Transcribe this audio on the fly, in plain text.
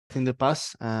architect in the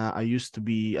past. I used to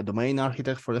be a domain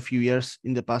architect for a few years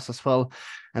in the past as well.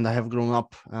 And I have grown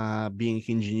up being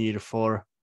engineer for,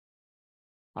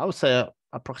 I would say,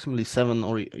 approximately 7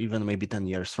 or even maybe 10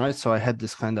 years, right? So I had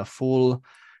this kind of full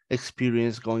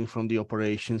experience going from the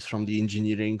operations, from the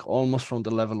engineering, almost from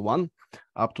the level 1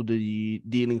 up to the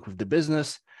dealing with the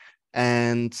business.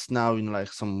 And now in like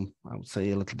some, I would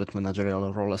say, a little bit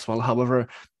managerial role as well. However,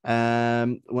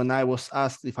 when I was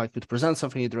asked if I could present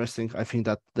something interesting, I think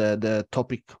that the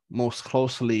topic most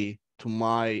closely to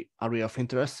my area of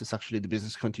interest is actually the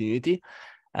business continuity,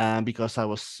 because I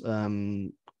was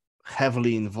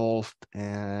heavily involved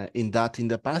in that in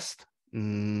the past.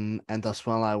 And as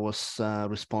well, I was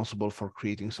responsible for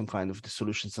creating some kind of the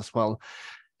solutions as well.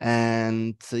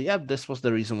 And yeah, this was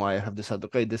the reason why I have decided,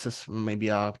 okay, this is maybe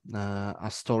a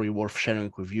story worth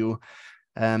sharing with you.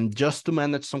 Just to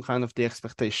manage some kind of the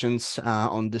expectations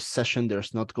on this session,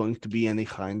 there's not going to be any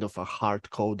kind of a hard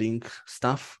coding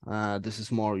stuff. This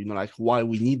is more, like why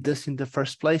we need this in the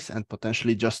first place, and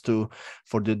potentially just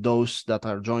for those that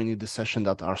are joining the session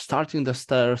that are starting the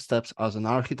steps as an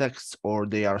architects, or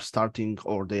they are starting,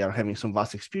 or they are having some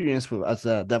vast experience with as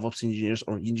a DevOps engineers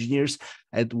or engineers,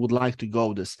 and would like to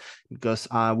go this, because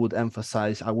I will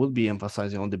be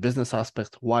emphasizing on the business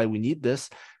aspect, why we need this.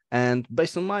 And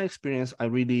based on my experience, I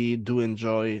really do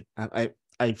enjoy,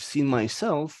 I've seen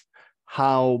myself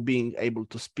how being able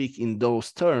to speak in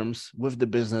those terms with the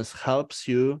business helps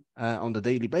you on the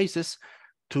daily basis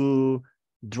to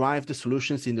drive the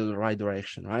solutions in the right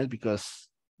direction, right? Because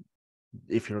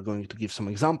if you're going to give some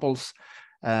examples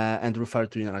and refer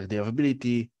to like the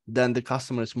availability, then the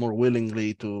customer is more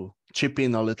willingly to chip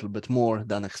in a little bit more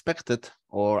than expected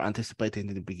or anticipated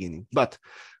in the beginning. But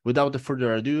without the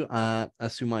further ado,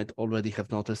 as you might already have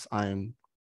noticed, I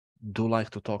do like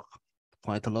to talk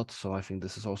quite a lot. So I think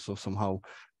this is also somehow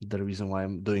the reason why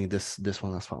I'm doing this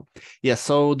one as well. Yeah.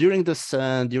 So during this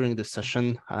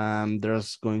session,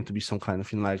 there's going to be some kind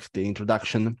of like the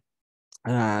introduction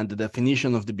and the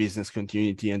definition of the business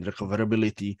continuity and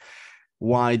recoverability,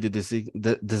 why the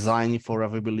design for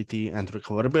availability and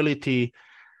recoverability,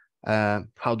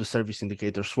 how the service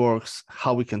indicators works,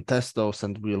 how we can test those,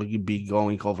 and we'll be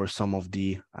going over some of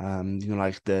the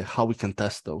how we can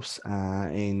test those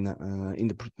in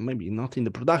the, maybe not in the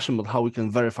production, but how we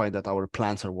can verify that our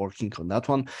plans are working on that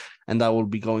one. And I will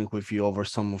be going with you over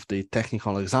some of the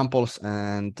technical examples,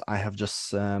 and I have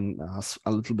just a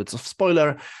little bit of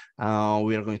spoiler.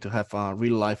 We are going to have a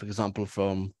real life example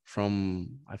from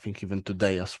I think even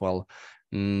today as well,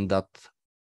 that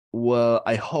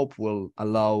I hope will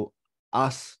allow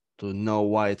us to know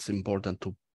why it's important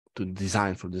to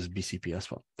design for this BCP as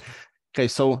well. Okay,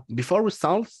 so before we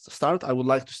start, I would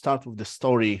like to start with the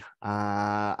story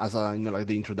as a like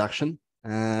the introduction,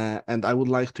 and I would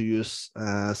like to use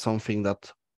something that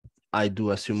I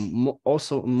do assume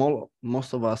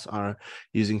most of us are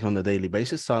using on a daily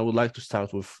basis. So I would like to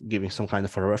start with giving some kind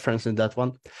of a reference in that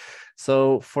one.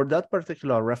 So for that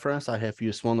particular reference, I have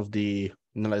used one of the,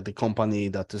 like the company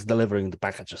that is delivering the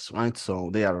packages, right? So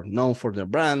they are known for their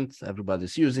brand,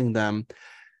 everybody's using them.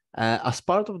 As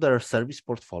part of their service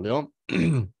portfolio,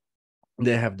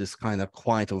 they have this kind of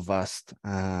quite a vast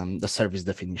the service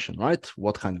definition, right?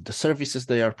 What kind of the services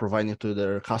they are providing to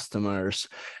their customers,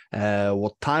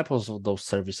 what types of those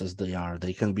services they are.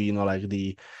 They can be, like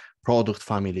the product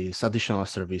families, additional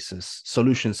services,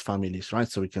 solutions families, right?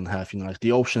 So we can have, like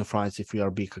the ocean freights if we are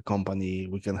a big company.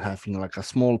 We can have, like a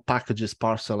small packages,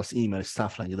 parcels, emails,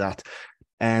 stuff like that.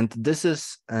 And this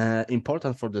is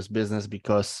important for this business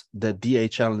because the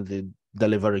DHL, the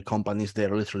delivery companies,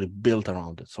 they're literally built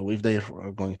around it. So if they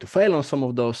are going to fail on some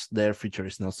of those, their future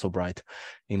is not so bright,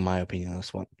 in my opinion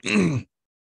as well.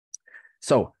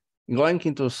 So going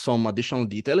into some additional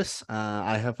details,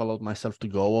 I have allowed myself to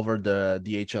go over the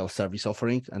DHL service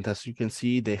offering. And as you can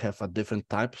see, they have different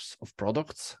types of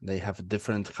products. They have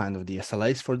different kind of the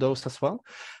SLAs for those as well.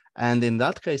 And in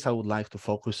that case, I would like to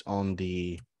focus on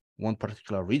the one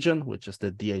particular region, which is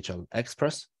the DHL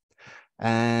Express.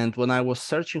 And when I was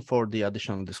searching for the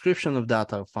additional description of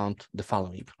that, I found the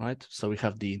following, right? So we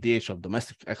have the DHL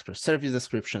Domestic Express Service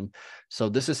description. So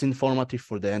this is informative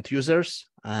for the end users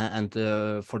and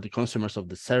for the consumers of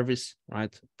the service,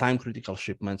 right? Time critical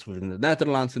shipments within the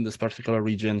Netherlands in this particular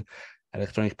region,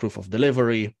 electronic proof of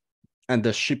delivery, and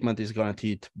the shipment is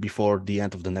guaranteed before the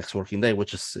end of the next working day,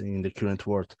 which is in the current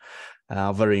world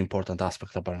a very important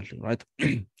aspect, apparently, right?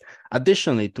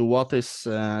 Additionally to what is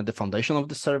the foundation of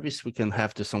the service, we can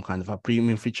have some kind of a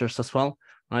premium features as well,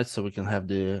 right? So we can have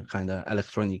the kind of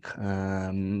electronic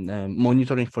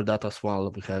monitoring for that as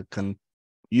well. We can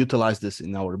utilize this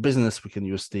in our business, we can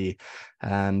use the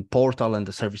portal and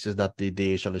the services that the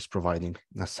DHL is providing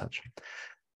as such.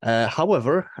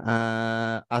 However,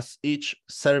 as each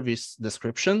service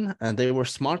description, they were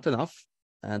smart enough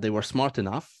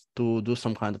to do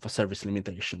some kind of a service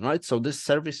limitation, right? So this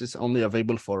service is only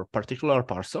available for particular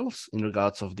parcels in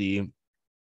regards of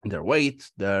their weight,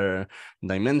 their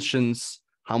dimensions,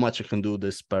 how much you can do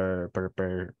this per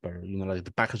like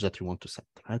the package that you want to send,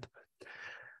 right?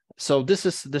 So this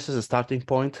is a starting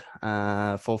point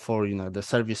for the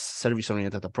service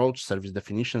oriented approach, service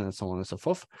definition, and so on and so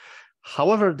forth.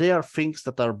 However, there are things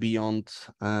that are beyond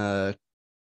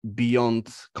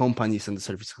companies and the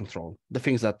service control, the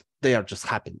things that they are just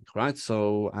happening, right?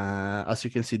 So as you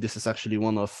can see, this is actually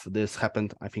one of this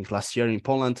happened, I think, last year in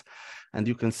Poland. And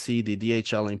you can see the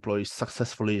DHL employees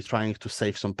successfully trying to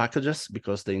save some packages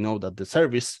because they know that the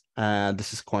service,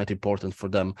 this is quite important for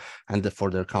them and for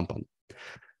their company.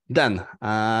 Then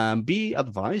be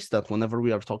advised that whenever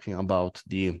we are talking about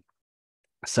the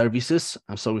services,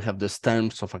 so we have this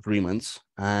terms of agreements,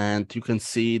 and you can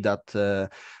see that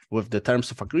with the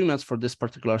terms of agreements for this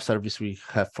particular service, we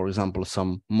have, for example,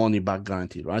 some money back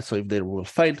guarantee, right? So if they will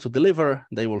fail to deliver,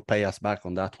 they will pay us back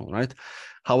on that one, right?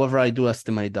 However, I do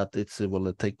estimate that it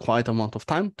will take quite an amount of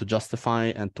time to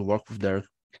justify and to work with their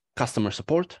customer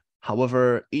support.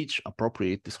 However, each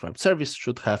appropriate described service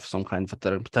should have some kind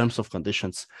of terms of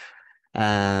conditions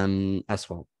as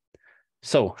well.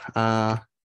 So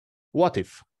what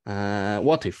if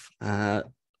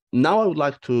now I would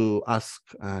like to ask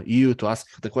you to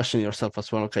ask the question yourself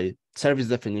as well. Okay, service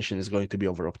definition is going to be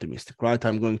over optimistic, right?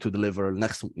 I'm going to deliver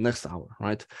next hour,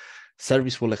 right?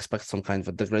 Service will expect some kind of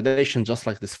a degradation, just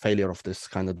like this failure of this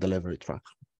kind of delivery truck.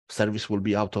 Service will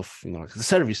be out of the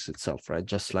service itself, right?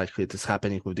 Just like it is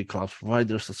happening with the cloud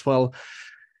providers as well.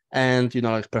 And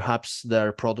like perhaps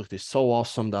their product is so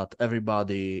awesome that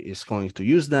everybody is going to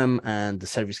use them, and the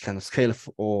service can scale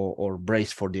or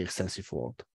brace for the extensive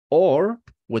world. Or,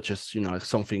 which is like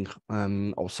something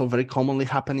also very commonly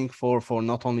happening for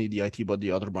not only the IT but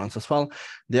the other brands as well,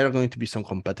 there are going to be some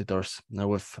competitors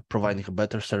with providing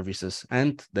better services,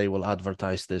 and they will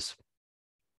advertise this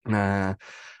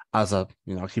as a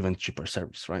even cheaper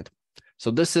service, right?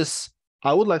 So this is,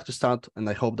 I would like to start, and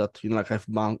I hope that like I've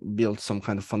built some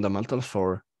kind of fundamentals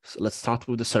for. So let's start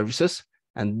with the services,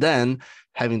 and then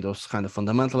having those kind of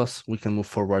fundamentals, we can move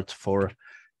forward for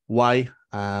why,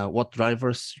 what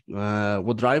drivers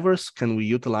can we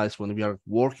utilize when we are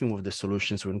working with the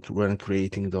solutions when we're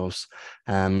creating those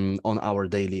on our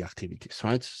daily activities,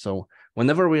 right? So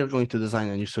whenever we are going to design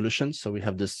a new solution, so we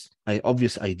have this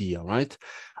obvious idea, right?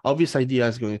 Obvious idea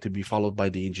is going to be followed by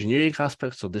the engineering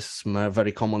aspect. So this is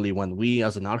very commonly when we,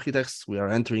 as an architects, we are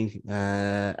entering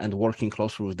and working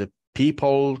closely with the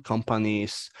people,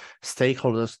 companies,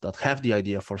 stakeholders that have the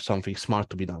idea for something smart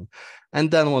to be done. And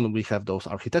then when we have those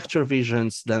architecture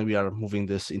visions, then we are moving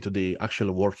this into the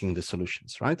actual working the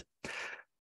solutions, right?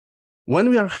 When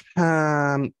we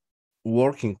are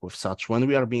working with such, when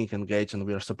we are being engaged and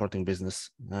we are supporting business,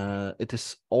 it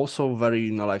is also very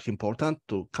like important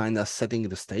to kind of setting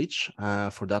the stage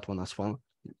for that one as well.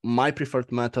 My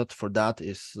preferred method for that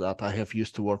is that I have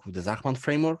used to work with the Zachman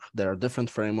framework. There are different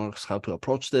frameworks how to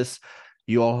approach this.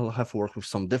 You all have worked with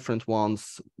some different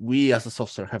ones. We as a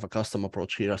software have a custom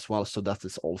approach here as well, so that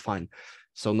is all fine.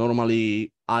 So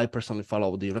normally, I personally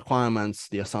follow the requirements,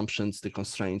 the assumptions, the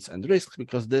constraints, and risks,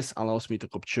 because this allows me to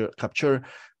capture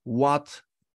what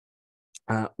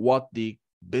the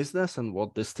business and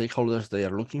what the stakeholders they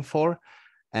are looking for,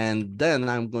 and then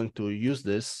I'm going to use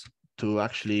this to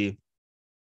actually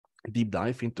deep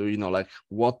dive into like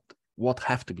what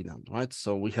have to be done, right?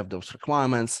 So we have those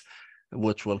requirements,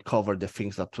 which will cover the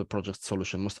things that the project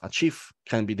solution must achieve,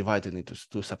 can be divided into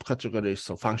two subcategories,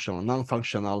 so functional and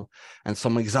non-functional, and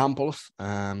some examples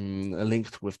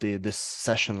linked with this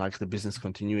session, like the business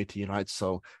continuity, right?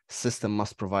 So system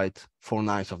must provide 4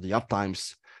 nights of the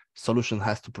uptimes, solution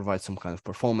has to provide some kind of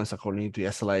performance according to the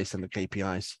SLAs and the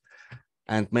KPIs,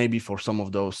 and maybe for some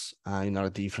of those,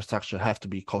 the infrastructure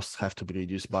costs have to be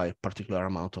reduced by a particular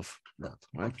amount of that,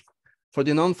 right? For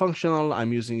the non-functional,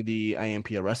 I'm using the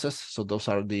AMPRSs. So those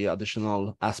are the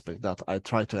additional aspect that I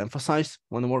try to emphasize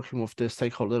when working with the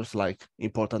stakeholders, like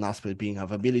important aspect being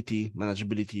availability,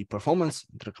 manageability, performance,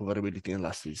 recoverability, and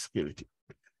lastly, security.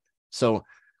 So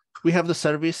we have the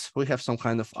service, we have some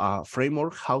kind of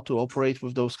framework, how to operate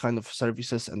with those kind of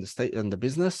services and the state and the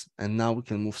business. And now we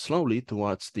can move slowly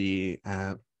towards the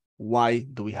why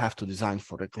do we have to design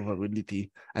for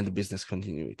recoverability and the business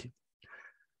continuity.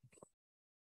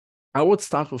 I would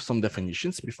start with some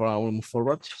definitions before I will move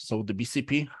forward. So the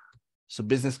BCP, So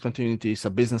business continuity is a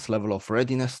business level of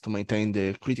readiness to maintain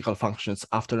the critical functions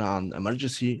after an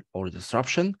emergency or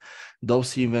disruption.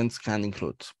 Those events can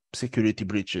include security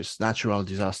breaches, natural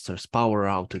disasters, power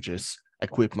outages,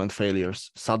 equipment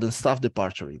failures, sudden staff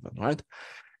departure even, right?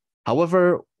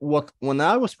 However, when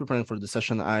I was preparing for the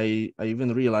session, I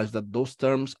even realized that those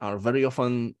terms are very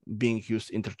often being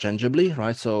used interchangeably,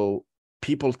 right? So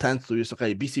people tend to use,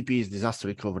 okay, BCP is disaster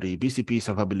recovery, BCP is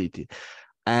availability.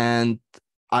 And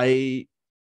I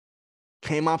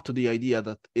came up to the idea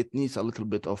that it needs a little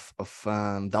bit of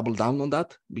double down on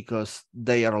that, because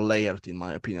they are layered, in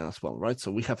my opinion, as well, right?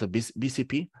 So we have a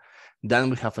BCP, then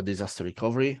we have a disaster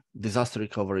recovery. Disaster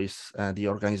recovery is the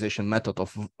organization method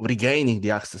of regaining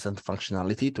the access and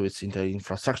functionality to its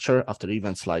infrastructure after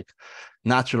events like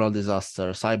natural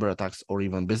disaster, cyber attacks, or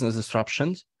even business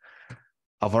disruptions.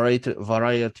 A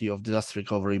variety of disaster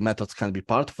recovery methods can be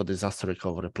part of a disaster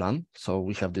recovery plan. So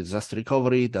we have the disaster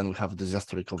recovery, then we have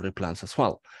disaster recovery plans as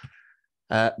well.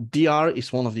 DR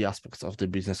is one of the aspects of the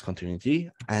business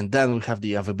continuity, and then we have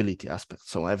the availability aspect.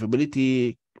 So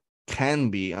availability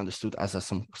can be understood as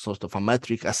some sort of a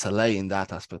metric SLA in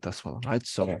that aspect as well, right?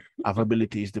 So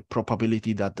availability is the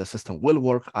probability that the system will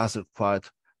work as required,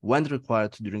 when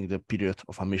required, during the period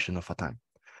of a mission of a time.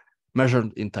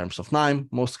 Measured in terms of time,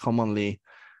 most commonly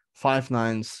 5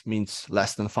 nines means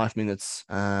less than 5 minutes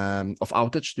of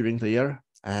outage during the year.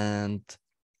 And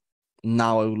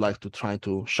now I would like to try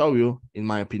to show you, in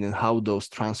my opinion, how those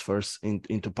transfers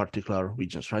into particular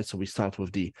regions, right? So we start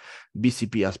with the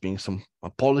BCP as being a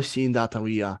policy in that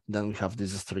area. Then we have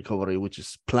disaster recovery, which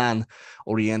is plan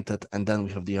oriented. And then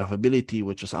we have the availability,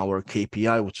 which is our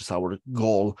KPI, which is our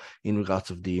goal in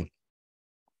regards of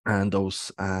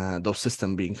those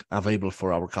systems being available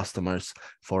for our customers,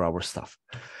 for our staff.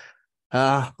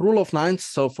 Rule of nines.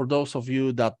 So for those of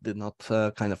you that did not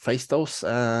kind of face those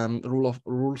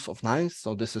rules of nines,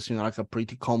 so this is like a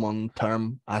pretty common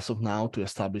term as of now to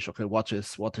establish, okay, what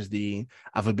is the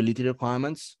availability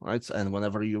requirements, right? And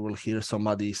whenever you will hear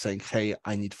somebody saying, hey,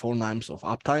 I need 4 nines of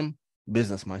uptime,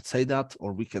 business might say that,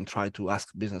 or we can try to ask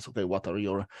business, okay, what are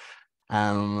your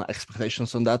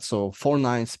expectations on that? So 4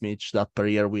 nines means that per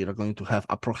year we are going to have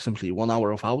approximately 1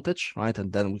 hour of outage, right?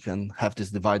 And then we can have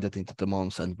this divided into the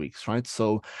months and weeks, right?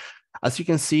 So as you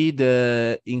can see,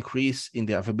 the increase in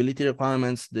the availability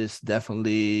requirements, this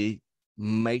definitely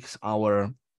makes our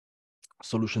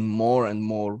solution more and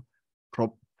more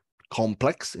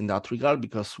complex in that regard,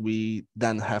 because we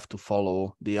then have to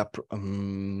follow the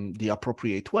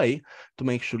appropriate way to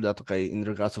make sure that, okay, in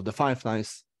regards of the 5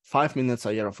 nines, 5 minutes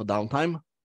a year of a downtime,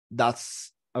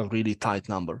 that's a really tight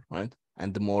number, right?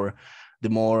 And the more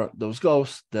those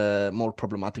goes, the more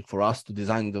problematic for us to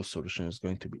design those solutions is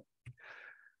going to be.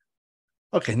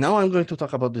 Okay, now I'm going to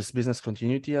talk about this business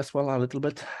continuity as well a little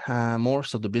bit more.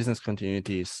 So the business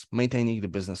continuity is maintaining the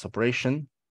business operation,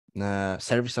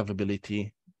 service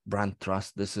availability, brand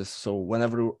trust. This is so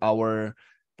whenever our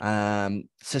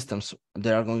systems,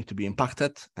 they are going to be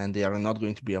impacted and they are not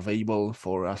going to be available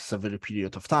for a severe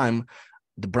period of time,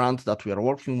 the brand that we are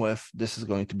working with, this is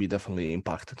going to be definitely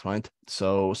impacted, right?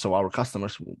 So our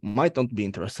customers might not be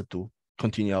interested to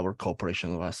continue our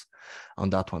cooperation with us on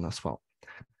that one as well.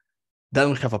 Then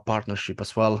we have a partnership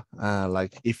as well.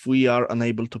 Like if we are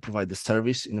unable to provide the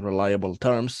service in reliable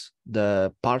terms,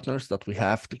 the partners that we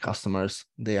have, the customers,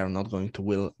 they are not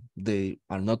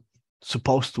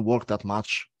supposed to work that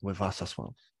much with us as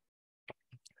well.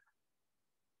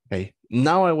 Okay,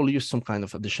 now I will use some kind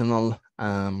of additional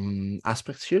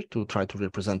aspects here to try to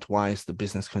represent why is the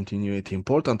business continuity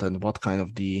important and what kind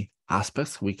of the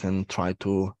aspects we can try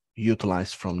to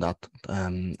utilize from that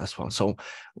as well. So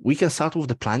we can start with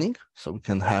the planning. So we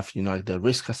can have, like the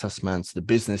risk assessments, the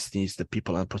business needs, the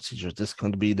people and procedures. This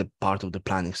can be the part of the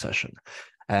planning session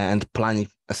and planning,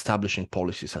 establishing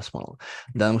policies as well.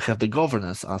 Then we have the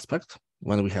governance aspect,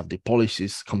 when we have the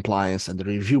policies, compliance, and the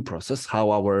review process,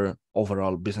 how our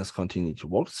overall business continuity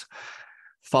works,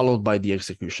 followed by the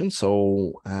execution.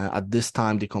 So at this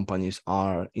time, the companies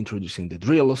are introducing the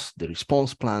drills, the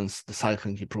response plans, the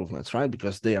cycling improvements, right?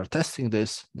 Because they are testing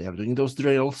this, they are doing those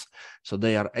drills, so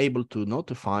they are able to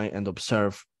notify and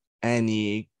observe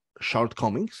any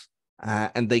shortcomings,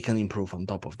 and they can improve on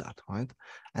top of that, right?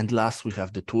 And last, we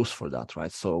have the tools for that,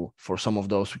 right? So for some of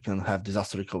those, we can have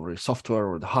disaster recovery software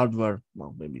or the hardware,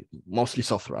 well, maybe mostly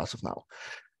software as of now.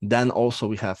 Then also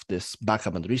we have this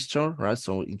backup and restore, right?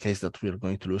 So in case that we're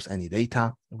going to lose any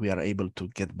data, we are able to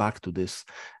get back to this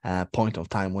point of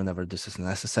time whenever this is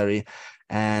necessary.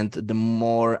 And the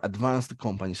more advanced the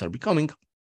companies are becoming,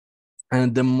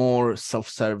 and the more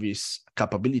self-service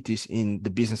capabilities in the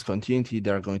business continuity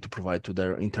they are going to provide to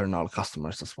their internal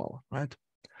customers as well, right?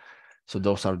 So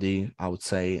those are the, I would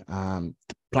say, the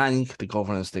planning, the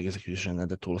governance, the execution, and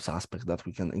the tools aspect that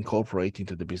we can incorporate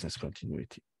into the business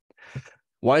continuity.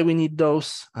 Why we need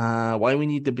those? Why we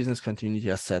need the business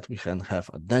continuity asset? We can have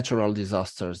natural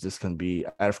disasters. This can be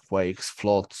earthquakes,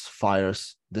 floods,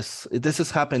 fires. This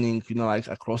is happening, like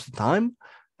across the time.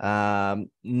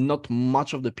 Not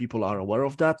much of the people are aware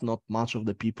of that. Not much of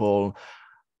the people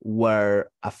were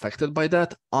affected by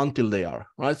that until they are,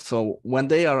 right? So when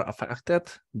they are affected,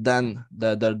 then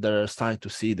they're starting to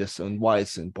see this and why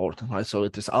it's important, right? So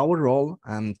it is our role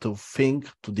to think,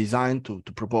 to design, to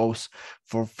propose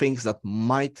for things that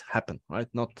might happen, right?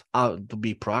 Not to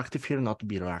be proactive here, not to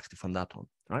be reactive on that one,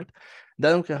 right?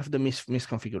 Then we have the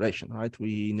misconfiguration, right?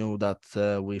 We know that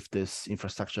with this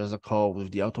infrastructure as a code,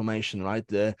 with the automation, right?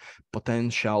 The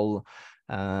potential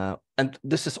and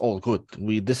this is all good.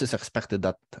 This is expected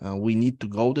that we need to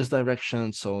go this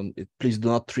direction. So please do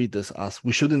not treat this as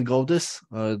we shouldn't go this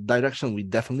direction. We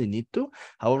definitely need to.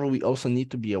 However, we also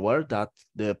need to be aware that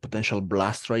the potential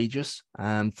blast radius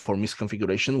for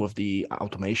misconfiguration with the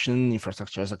automation,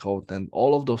 infrastructure as a code, and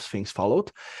all of those things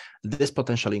followed, this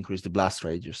potentially increase the blast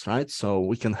radius, right? So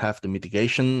we can have the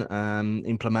mitigation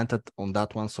implemented on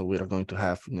that one. So we are going to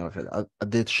have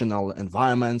additional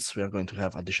environments. We are going to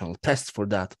have additional tests for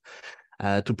that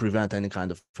to prevent any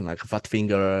kind of like fat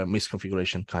finger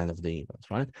misconfiguration kind of the events,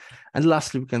 right? And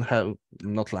lastly, we can have,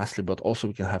 not lastly, but also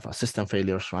we can have a system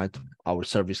failures, right? Our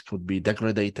service could be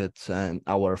degraded and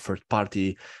our third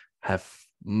party have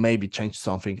maybe changed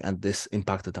something and this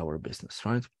impacted our business,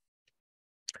 right?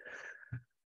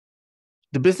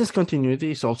 The business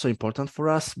continuity is also important for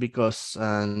us because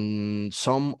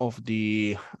some of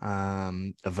the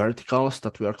verticals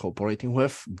that we are cooperating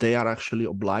with, they are actually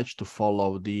obliged to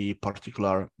follow the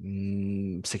particular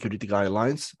security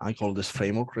guidelines. I call this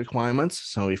framework requirements.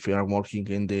 So if you are working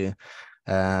in the,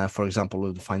 for example,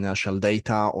 with the financial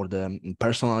data or the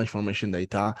personal information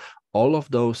data, all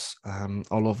of those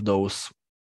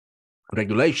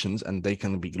regulations, and they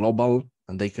can be global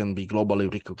and they can be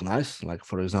globally recognized. Like,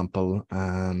 for example,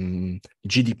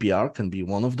 GDPR can be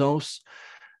one of those.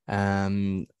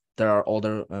 There are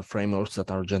other frameworks that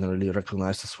are generally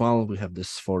recognized as well. We have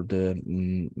this for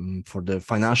the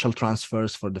financial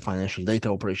transfers, for the financial data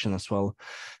operation as well.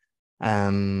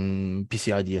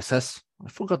 PCI DSS. I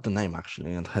forgot the name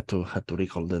actually, and had to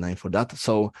recall the name for that.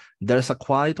 So there's a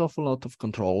quite awful lot of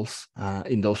controls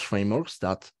in those frameworks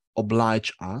that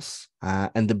oblige us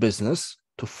and the business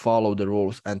to follow the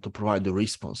rules and to provide the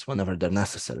response whenever they're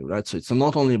necessary, right? So it's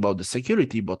not only about the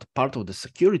security, but part of the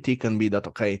security can be that,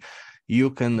 okay,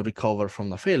 you can recover from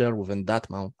the failure within that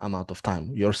amount of time.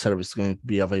 Your service is going to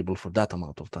be available for that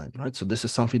amount of time, right? So this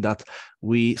is something that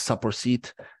we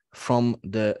supersede from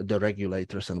the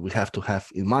regulators, and we have to have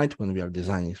in mind when we are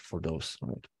designing for those,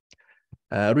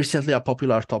 right? Recently, a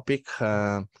popular topic,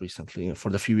 recently for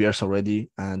the few years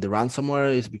already, the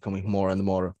ransomware is becoming more and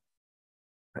more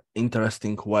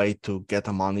interesting way to get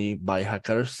money by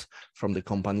hackers from the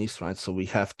companies, right? So we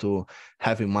have to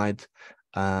have in mind,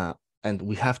 and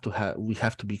we have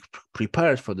to be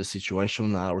prepared for the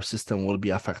situation. Our system will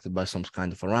be affected by some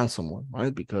kind of a ransomware,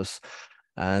 right? Because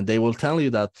they will tell you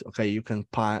that, okay, you can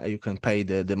pay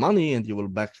the money and you will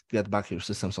get back your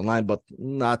systems online, but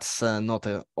that's not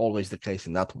always the case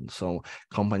in that one. So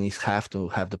companies have to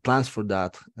have the plans for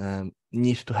that,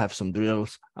 need to have some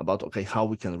drills about, okay, how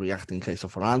we can react in case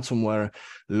of ransomware,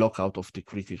 lockout of the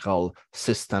critical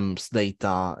systems,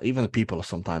 data, even people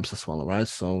sometimes as well, right?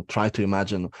 So try to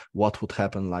imagine what would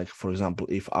happen, like, for example,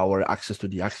 if our access to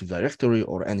the Active Directory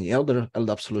or any other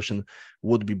LDAP solution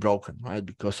would be broken, right?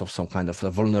 Because of some kind of a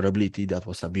vulnerability that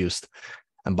was abused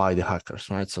and by the hackers,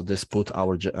 right? So this put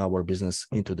our business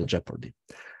into the jeopardy.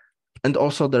 And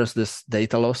also there's this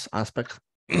data loss aspect.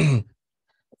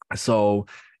 So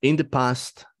in the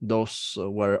past, those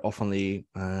were often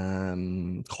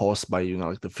caused by,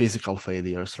 like the physical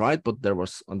failures, right? But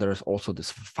there's also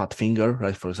this fat finger,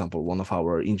 right? For example, one of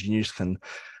our engineers can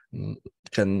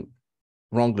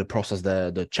wrongly process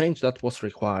the change that was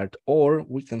required, or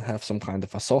we can have some kind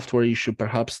of a software issue,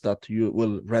 perhaps, that you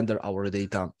will render our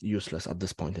data useless at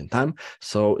this point in time.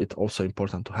 So it's also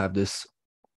important to have this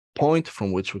point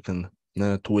from which we can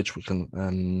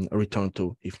return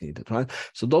to if needed, right?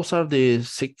 So those are the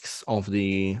 6 of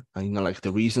the like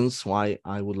the reasons why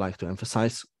I would like to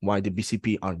emphasize why the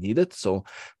BCP are needed. So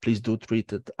please do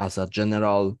treat it as a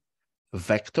general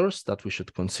vectors that we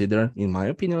should consider, in my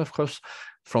opinion, of course,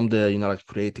 from the like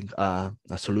creating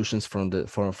solutions from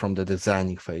the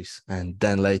designing phase, and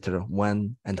then later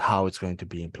when and how it's going to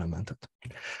be implemented.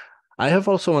 I have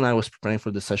also, when I was preparing for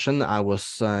the session, I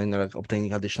was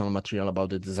obtaining additional material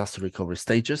about the disaster recovery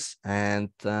stages,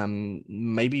 and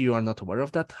maybe you are not aware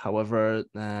of that. However,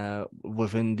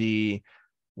 within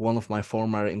one of my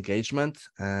former engagement,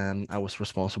 I was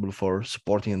responsible for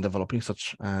supporting and developing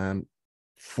such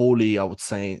fully, I would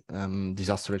say,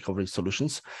 disaster recovery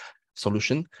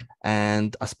solution.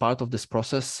 And as part of this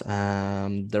process,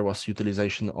 there was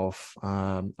utilization of,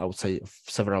 I would say,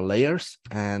 several layers.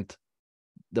 And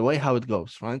the way how it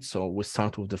goes, right? So we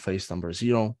start with the phase number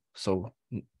 0. So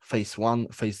phase 1,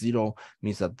 phase 0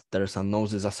 means that there's no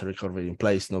disaster recovery in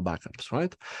place, no backups,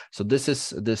 right? So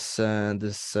this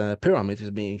pyramid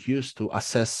is being used to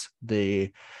assess the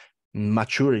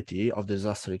maturity of the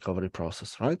disaster recovery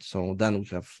process, right? So then we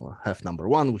have number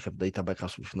 1, we have data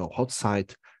backups with no hot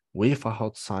site. With a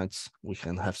hot sites, we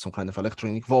can have some kind of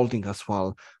electronic vaulting as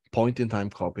well,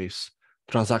 point-in-time copies,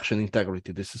 transaction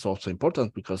integrity. This is also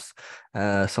important because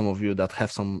some of you that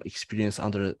have some experience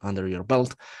under your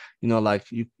belt, like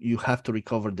you have to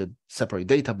recover the separate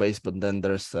database, but then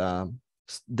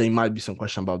there might be some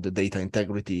question about the data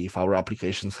integrity if our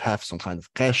applications have some kind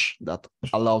of cache that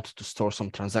allowed to store some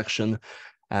transaction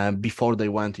before they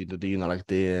went into the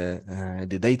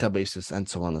the databases and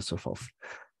so on and so forth.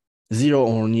 0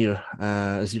 or near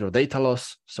 0 data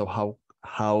loss. So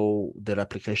how the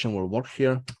replication will work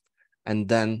here. And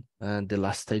then the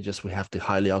last stages, we have the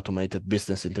highly automated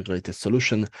business integrated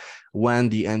solution when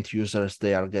the end users,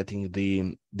 they are getting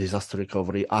the disaster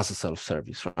recovery as a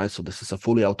self-service, right? So this is a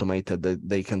fully automated,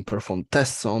 they can perform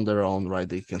tests on their own, right?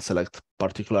 They can select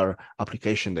particular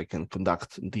application, they can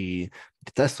conduct the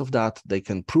test of that. They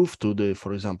can prove to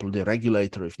for example, the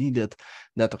regulator if needed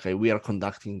that, okay, we are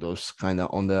conducting those kind of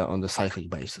on the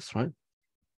cyclic basis, right?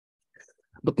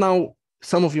 But now,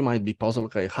 some of you might be puzzled,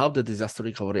 okay, how the disaster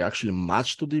recovery actually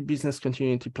match to the business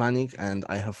continuity planning. And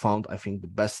I have found, I think, the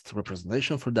best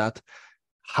representation for that,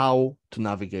 how to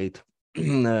navigate,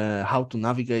 how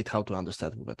to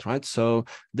understand with it, right? So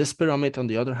this pyramid, on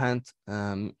the other hand,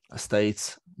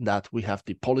 states that we have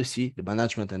the policy, the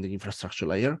management, and the infrastructure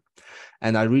layer.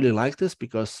 And I really like this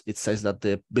because it says that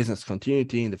the business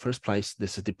continuity in the first place,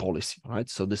 this is the policy, right?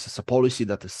 So this is a policy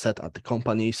that is set at the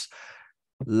companies,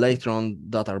 later on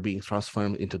that are being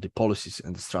transformed into the policies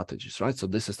and the strategies, right? So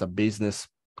this is the business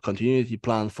continuity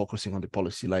plan focusing on the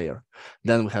policy layer.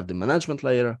 Then we have the management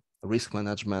layer, risk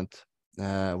management. We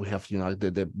have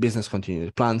the business continuity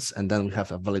plans, and then we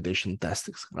have a validation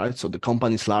testing, right? So the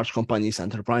companies, large companies,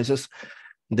 enterprises,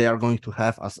 they are going to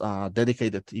have as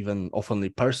dedicated, even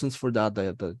oftenly persons for that.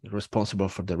 They're responsible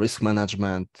for the risk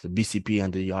management, the BCP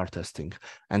and the ER testing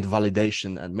and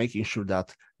validation, and making sure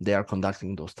that they are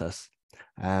conducting those tests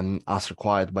as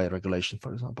required by regulation,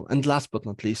 for example. And last but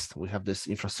not least, we have this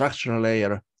infrastructure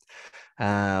layer.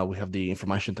 We have the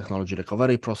information technology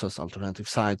recovery process, alternative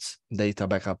sites, data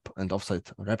backup and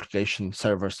offsite replication,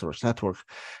 server, storage network.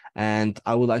 And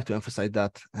I would like to emphasize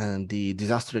that the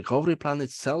disaster recovery plan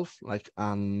itself, like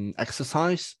an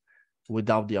exercise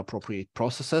without the appropriate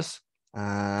processes,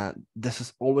 this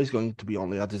is always going to be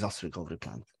only a disaster recovery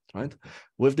plan, right?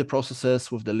 With the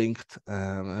processes, with the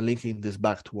linking this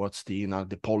back towards the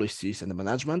the policies and the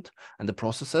management and the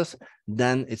processes,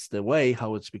 then it's the way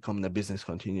how it's becoming a business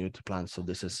continuity plan. So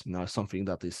this is something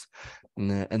that is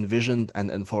envisioned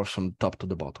and enforced from top to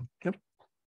the bottom. Yep.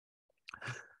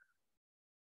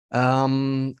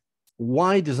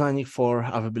 Why designing for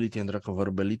availability and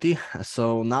recoverability?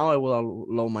 So now I will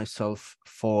allow myself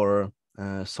for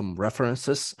some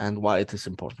references and why it is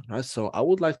important, right? So I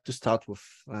would like to start with,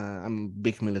 I'm a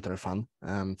big military fan,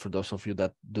 for those of you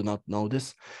that do not know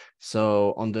this.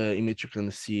 So on the image, you can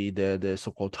see the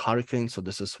so-called Hurricane. So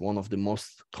this is one of the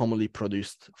most commonly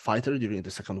produced fighter during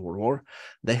the Second World War.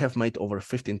 They have made over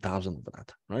 15,000 of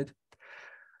that, right?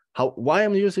 Why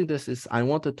I'm using this is I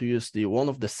wanted to use one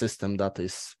of the system that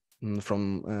is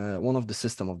from one of the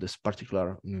system of this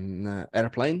particular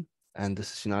airplane. And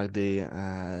this is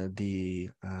the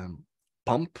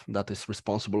pump that is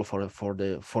responsible for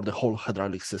the whole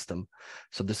hydraulic system.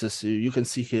 So this is, you can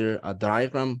see here a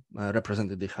diagram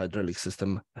representing the hydraulic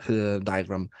system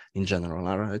diagram in general.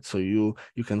 All right, so you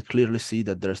can clearly see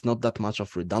that there's not that much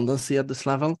of redundancy at this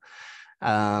level.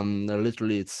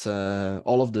 Literally, it's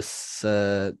all of this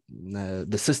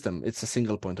the system. It's a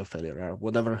single point of failure.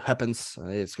 Whatever happens,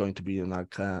 it's going to be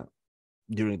like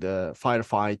during the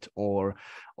firefight or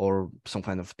some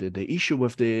kind of the issue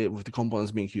with the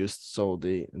components being used. So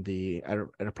the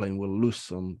airplane will lose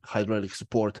some hydraulic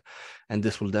support, and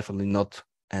this will definitely not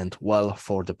end well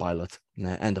for the pilot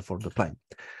and for the plane.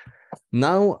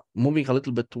 Now, moving a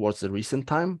little bit towards the recent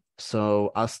time.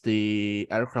 So as the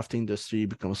aircraft industry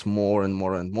becomes more and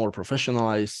more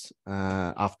professionalized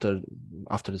after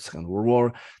the Second World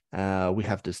War, we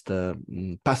have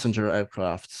the passenger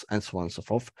aircrafts and so on and so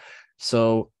forth.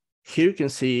 So here you can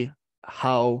see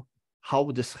how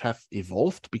this have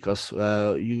evolved, because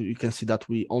you can see that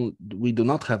we do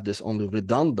not have this only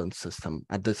redundant system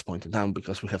at this point in time,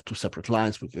 because we have two separate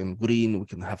lines. We can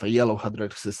have a yellow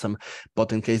hydraulic system,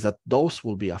 but in case that those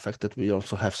will be affected, we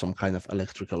also have some kind of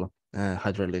electrical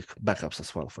hydraulic backups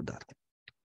as well for that.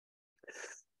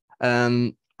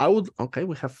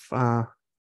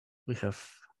 We have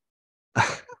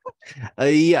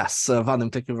yes,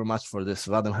 Vadim, thank you very much for this.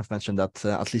 Vadim have mentioned that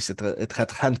at least it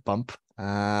had hand pump.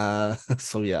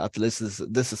 So yeah, at least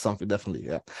this is something definitely.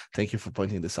 Yeah, thank you for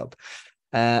pointing this out.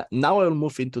 Now I will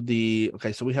move into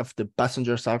so we have the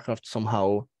passengers aircraft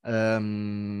somehow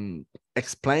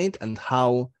explained, and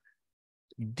how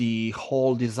the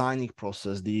whole designing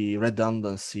process, the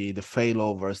redundancy, the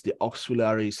failovers, the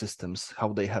auxiliary systems,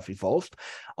 how they have evolved.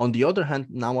 On the other hand,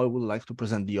 now I would like to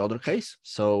present the other case.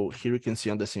 So here you can see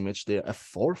on this image the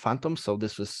F4 Phantom. So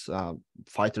this was a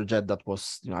fighter jet that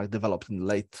was developed in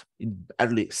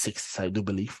early 60s, I do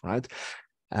believe, right?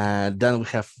 And then we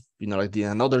have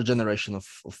another generation of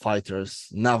fighters,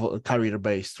 naval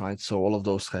carrier-based, right? So all of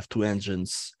those have two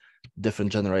engines,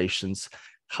 different generations.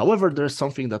 However, there's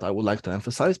something that I would like to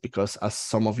emphasize, because as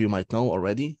some of you might know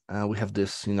already, we have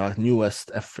this newest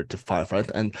F-35,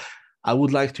 right? And I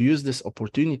would like to use this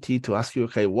opportunity to ask you,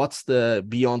 okay, what's the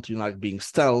beyond being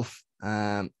stealth?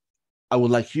 I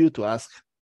would like you to ask,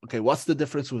 okay, what's the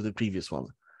difference with the previous one?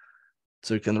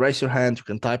 So you can raise your hand, you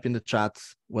can type in the chat,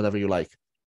 whatever you like.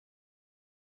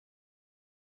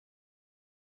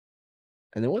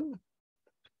 Anyone?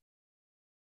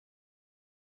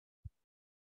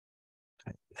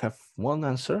 Okay, have one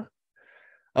answer.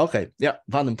 Okay, yeah,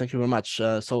 Vadim, thank you very much.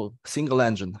 So single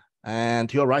engine,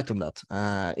 and you're right on that.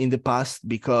 In the past,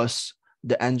 because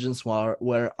the engines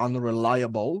were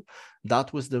unreliable,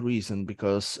 that was the reason.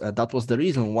 Because that was the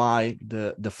reason why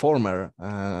the former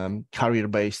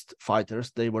carrier-based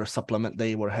fighters, they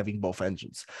were having both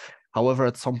engines. However,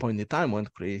 at some point in time, when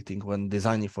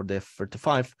designing for the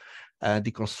F-35,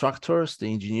 the constructors, the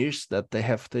engineers, that they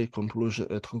have the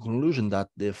conclusion that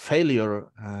the failure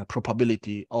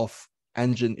probability of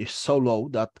engine is so low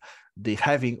that the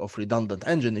having of redundant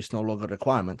engine is no longer a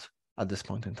requirement at this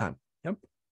point in time. Yep.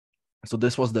 So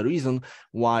this was the reason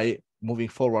why, moving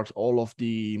forward, all of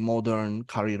the modern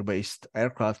carrier-based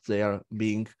aircraft, they are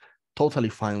being totally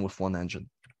fine with one engine.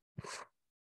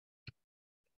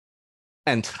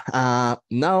 And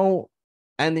now,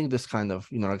 ending this kind of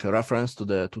like a reference to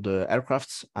the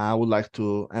aircrafts, I would like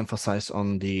to emphasize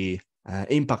on the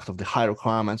impact of the high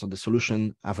requirements on the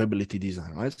solution availability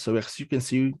design, right? So as you can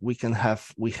see, we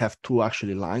have two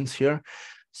actually lines here.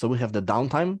 So we have the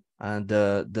downtime, and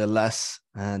the less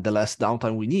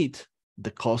downtime we need,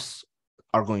 the costs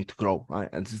are going to grow, right?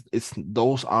 And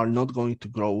those are not going to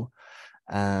grow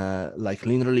like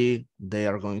linearly. They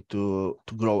are going to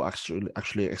grow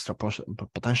actually extra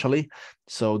potentially.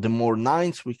 So the more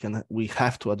nines we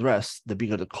have to address, the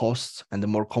bigger the costs and the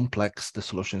more complex the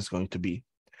solution is going to be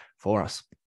for us.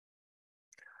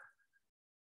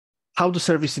 How do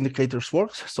service indicators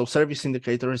work? So service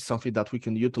indicator is something that we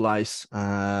can utilize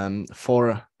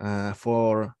for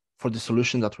the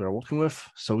solution that we are working with.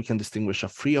 So we can distinguish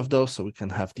three of those. So we can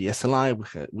have the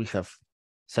SLI, we have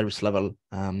service level,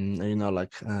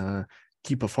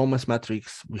 key performance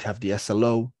metrics. We have the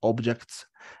SLO objects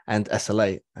and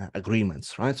SLA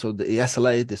agreements, right? So the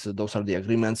SLA, those are the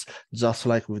agreements, just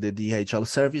like with the DHL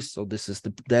service. So this is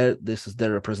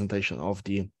their representation of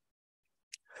the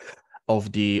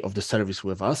service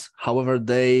with us. However,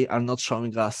 they are not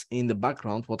showing us in the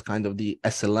background what kind of the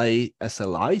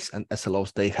SLIs and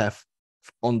SLOs they have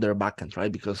on their backend,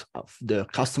 right? Because of the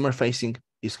customer facing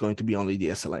is going to be only the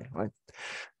SLA, right?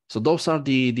 So those are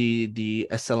the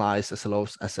SLIs,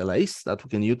 SLOs, SLAs that we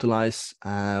can utilize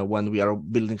when we are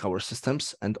building our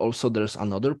systems. And also there's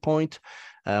another point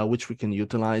which we can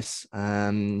utilize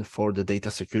for the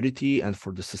data security and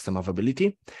for the system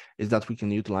availability, is that we can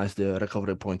utilize the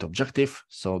recovery point objective.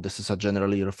 So this is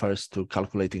generally refers to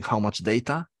calculating how much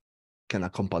data can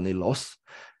accompany loss.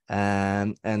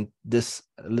 And this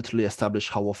literally establishes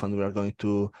how often we are going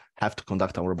to have to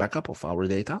conduct our backup of our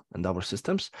data and our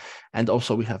systems. And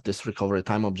also we have this recovery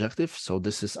time objective. So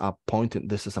this is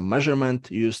a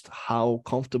measurement used how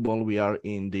comfortable we are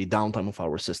in the downtime of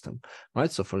our system,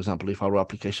 right? So for example, if our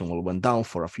application went down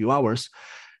for a few hours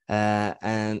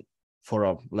and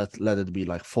for let it be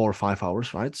like 4 or 5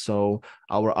 hours, right? So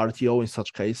our RTO in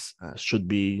such case should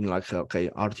be like, okay,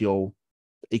 RTO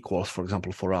equals, for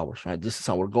example, 4 hours, right? This is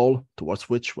our goal towards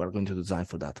which we're going to design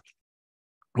for that,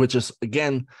 which is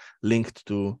again linked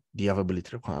to the availability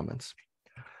requirements.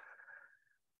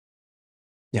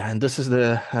 Yeah, and this is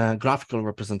the graphical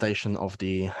representation of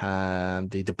the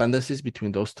dependencies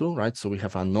between those two, right? So we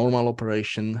have a normal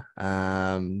operation.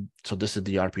 So this is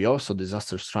the RPO, so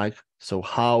disaster strike. So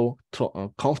how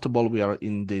comfortable we are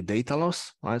in the data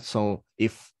loss, right? So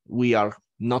if we are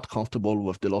not comfortable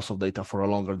with the loss of data for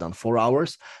longer than 4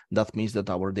 hours, that means that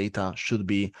our data should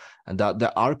be, and that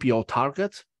the RPO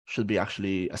target should be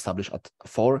actually established at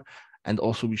 4. And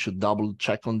also we should double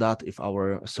check on that if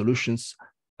our solutions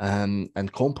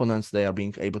and components, they are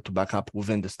being able to back up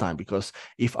within this time. Because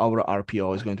if our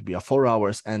RPO is going to be a 4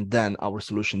 hours and then our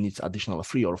solution needs additional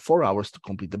 3 or 4 hours to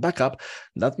complete the backup,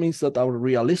 that means that our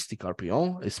realistic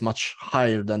RPO is much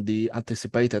higher than the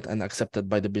anticipated and accepted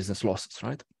by the business losses,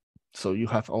 right? So you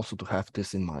have also to have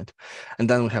this in mind. And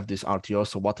then we have this RTO.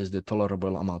 So what is the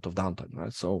tolerable amount of downtime,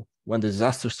 right? So when the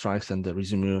disaster strikes, and the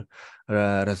resume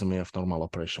of normal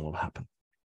operation will happen.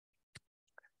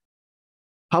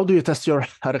 How do you test your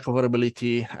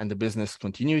recoverability and the business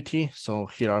continuity? So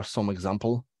here are some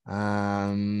examples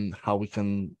how we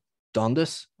can done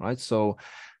this, right? So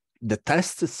the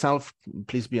test itself,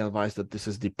 please be advised that this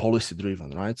is the policy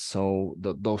driven, right? So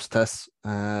those tests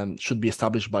should be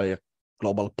established by a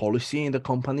global policy in the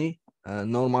company.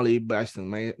 Normally, based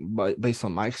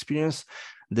on my experience,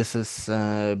 this is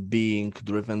being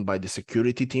driven by the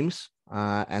security teams.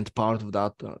 And part of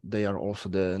that, they are also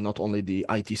not only the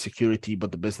IT security, but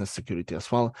the business security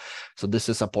as well. So this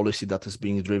is a policy that is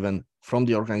being driven from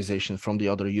the organization, from the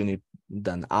other unit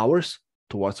than ours,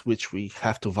 towards which we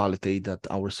have to validate that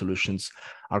our solutions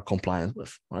are compliant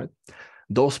with, right?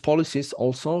 Those policies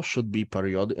also should be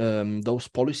periodic. Those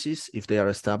policies, if they are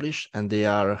established and they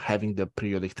are having the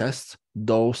periodic tests,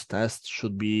 those tests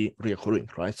should be reoccurring,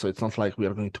 right? So it's not like we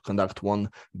are going to conduct one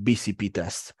BCP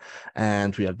test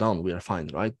and we are done, we are fine,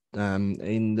 right?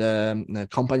 In the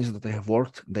companies that I have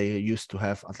worked, they used to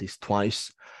have at least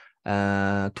twice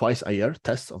a year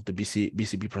tests of the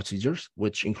BCP procedures,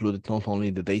 which included not only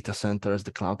the data centers,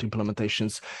 the cloud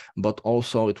implementations, but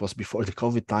also it was before the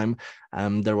COVID time.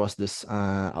 There was this,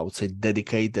 I would say,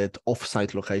 dedicated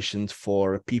offsite locations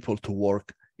for people to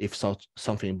work if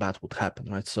something bad would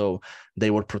happen, right? So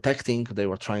they were trying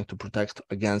to protect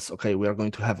against, okay, we are going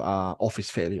to have a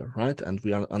office failure, right? And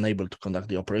we are unable to conduct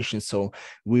the operations. So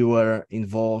we were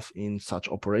involved in such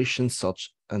operations,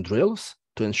 and drills,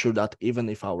 to ensure that even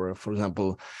if our, for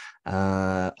example,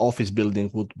 office building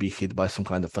would be hit by some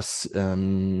kind of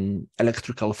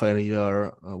electrical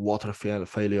failure, water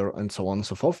failure, and so on and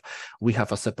so forth, we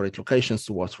have a separate locations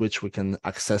towards which we can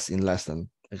access in less than,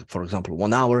 for example,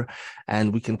 1 hour,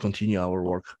 and we can continue our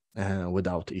work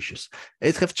without issues.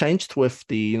 It have changed with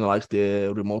the,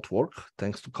 the remote work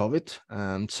thanks to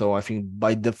COVID. So I think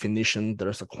by definition,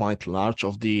 there's a quite large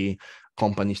of the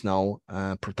companies now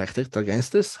protected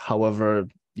against this. However,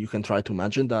 you can try to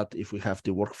imagine that if we have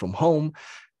the work from home,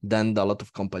 then a lot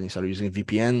of companies are using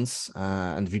VPNs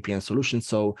and VPN solutions.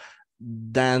 So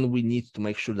then we need to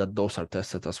make sure that those are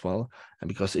tested as well. And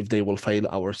because if they will fail,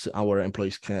 our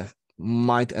employees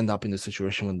might end up in a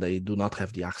situation when they do not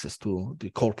have the access to the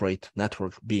corporate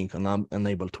network, being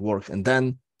unable to work. And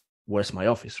then where's my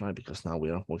office, right? Because now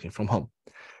we are working from home.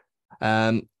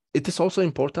 It is also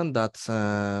important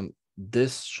that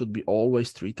this should be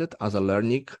always treated as a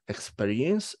learning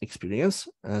experience.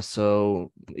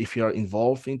 So if you are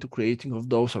involved into creating of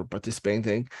those or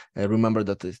participating, remember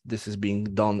that this is being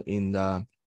done in a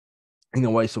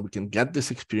way so we can get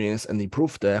this experience and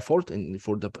improve the effort and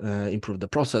improve the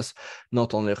process.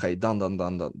 Not only, okay, done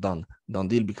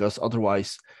deal, because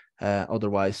otherwise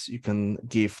you can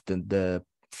give the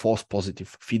false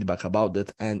positive feedback about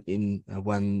it, and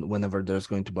whenever there's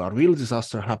going to be a real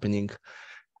disaster happening,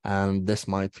 and this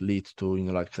might lead to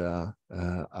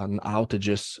an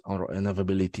outages or an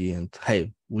availability, and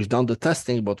hey, we've done the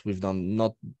testing, but we've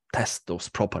not test those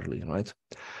properly, right?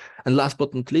 And last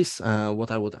but not least, what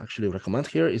I would actually recommend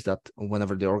here is that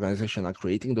whenever the organization are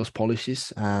creating those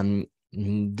policies,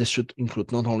 this should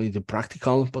include not only the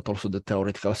practical but also the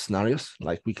theoretical scenarios.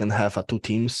 Like we can have two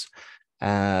teams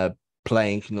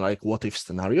playing what if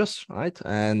scenarios, right?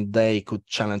 And they could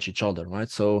challenge each other, right?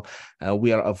 So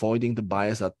we are avoiding the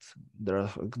bias that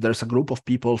there's a group of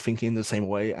people thinking the same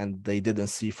way, and they didn't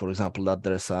see, for example, that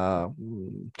there's a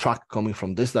truck coming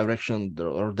from this direction,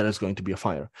 or there's going to be a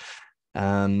fire.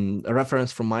 A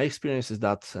reference from my experience is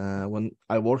that when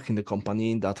I work in the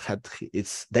company that had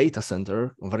its data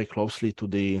center very closely to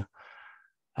the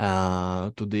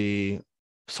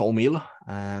sawmill,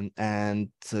 and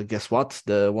guess what?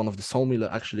 One of the sawmill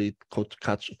actually could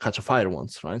catch a fire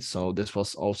once, right? So this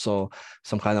was also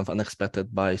some kind of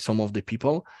unexpected by some of the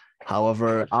people.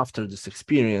 However, after this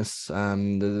experience,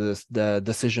 the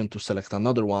decision to select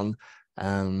another one,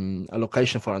 a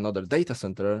location for another data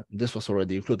center, this was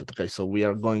already included. Okay, so we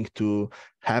are going to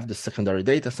have the secondary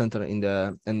data center in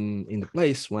the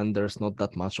place when there's not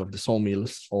that much of the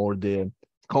sawmills or the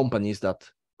companies that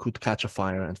could catch a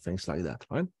fire and things like that,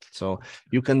 right? So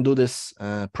you can do this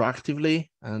proactively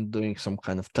and doing some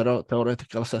kind of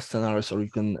theoretical scenarios, or you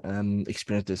can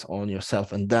experience this on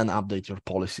yourself and then update your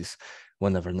policies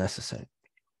whenever necessary.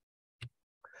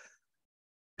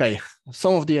 Okay,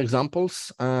 some of the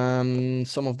examples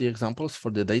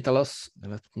for the data loss.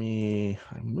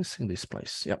 I'm missing this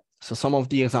place. Yeah. So some of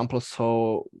the examples,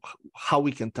 so how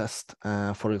we can test,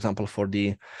 for example, for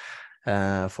the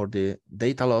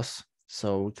data loss.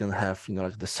 So we can have,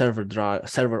 like the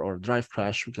server or drive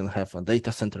crash. We can have a data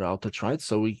center outage, right?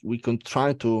 So we can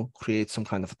try to create some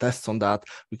kind of tests on that.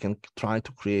 We can try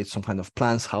to create some kind of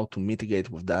plans how to mitigate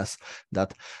with this.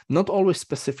 That not always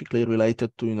specifically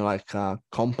related to, like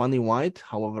company-wide.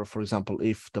 However, for example,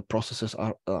 if the processes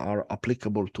are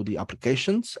applicable to the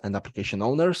applications and application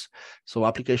owners, so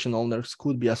application owners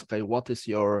could be asked, okay, what is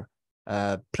your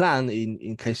plan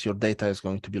in case your data is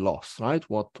going to be lost, right?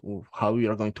 How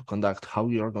you are going to conduct, how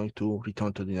you are going to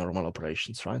return to the normal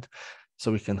operations, right?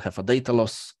 So we can have a data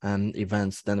loss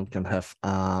events, then we can have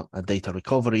a data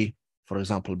recovery, for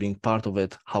example, being part of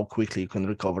it, how quickly you can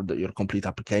recover your complete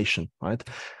application, right?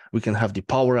 We can have the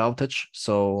power outage.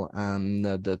 So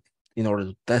in order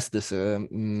to test this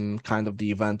kind of the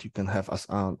event, you can have as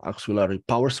auxiliary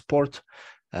power support.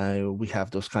 We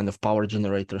have those kind of power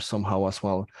generators somehow as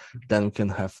well. Then we can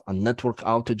have a network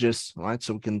outages, right?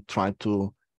 So we can try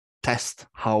to test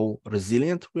how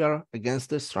resilient we are against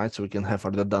this, right? So we can have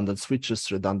redundant switches,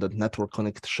 redundant network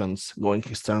connections going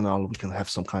external. We can have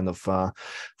some kind of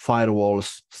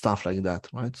firewalls, stuff like that,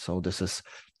 right? So this is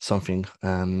something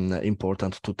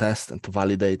important to test and to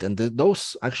validate. And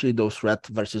those red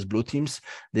versus blue teams,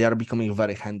 they are becoming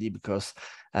very handy because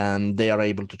they are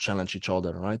able to challenge each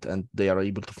other, right? And they are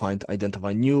able to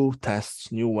identify new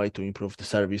tests, new way to improve the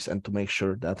service and to make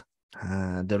sure that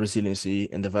the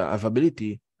resiliency and the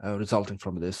availability resulting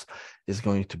from this is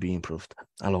going to be improved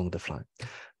along the fly.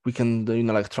 We can,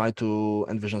 like try to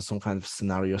envision some kind of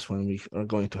scenarios when we are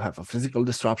going to have a physical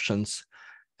disruptions,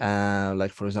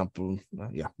 like for example,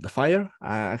 the fire,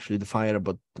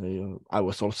 but I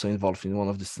was also involved in one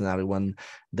of the scenario when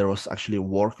there was actually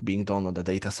work being done on the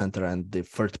data center, and the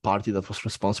third party that was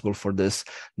responsible for this,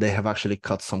 they have actually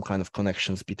cut some kind of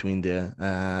connections between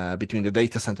the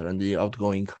data center and the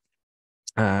outgoing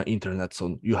internet.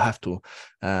 So you have to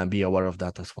be aware of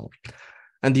that as well.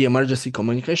 And the emergency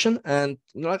communication, and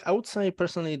like I would say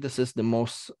personally, this is the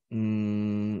most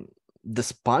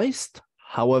despised.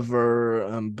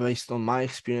 However, based on my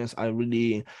experience, I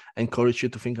really encourage you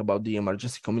to think about the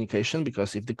emergency communication,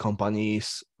 because if the company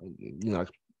is,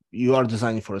 you are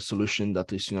designing for a solution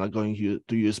that is, going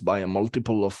to use by a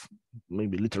multiple of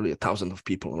maybe literally 1,000 of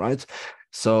people, right?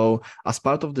 So as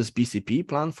part of this BCP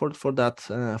plan for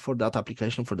that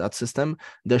application, for that system,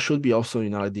 there should be also,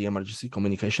 the emergency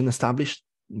communication established,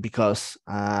 because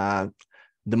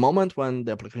the moment when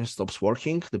the application stops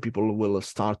working, the people will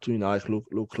start to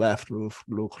look left,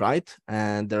 look right,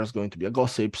 and there's going to be a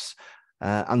gossips,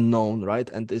 unknown, right?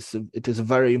 And it is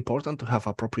very important to have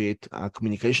appropriate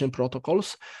communication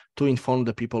protocols to inform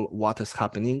the people what is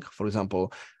happening. For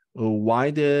example, why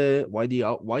the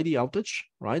outage,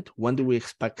 right? When do we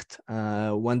expect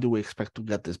to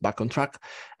get this back on track,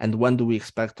 and when do we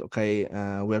expect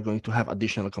we're going to have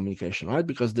additional communication, right?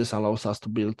 Because this allows us to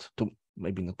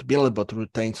maybe not to build, but to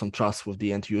retain some trust with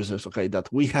the end users, that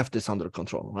we have this under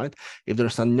control, right? If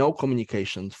there's no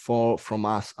communication from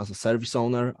us as a service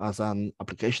owner, as an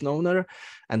application owner,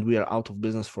 and we are out of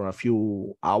business for a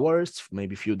few hours,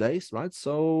 maybe a few days, right?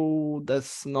 So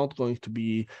that's not going to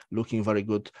be looking very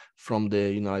good from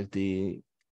the, the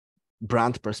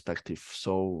brand perspective.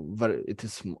 So it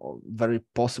is very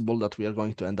possible that we are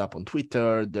going to end up on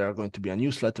Twitter. There are going to be a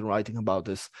newsletter writing about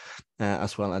this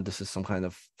as well, and this is something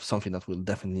that we'll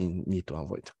definitely need to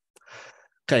avoid.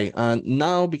 Okay, and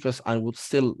now, because I would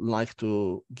still like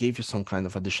to give you some kind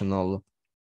of additional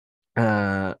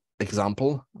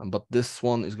example, but this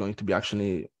one is going to be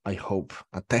actually, I hope,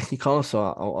 a technical,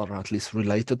 or at least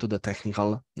related to the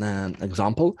technical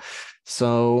example.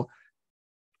 So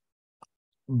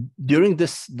during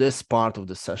this part of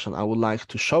the session, I would like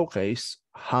to showcase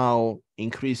how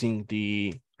increasing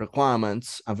the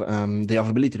requirements of the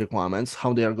availability requirements,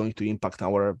 how they are going to impact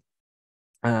our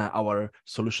our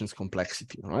solutions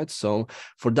complexity, right? So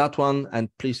for that one, and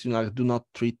please, do not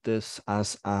treat this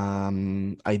as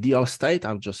ideal state.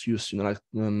 I'll just use,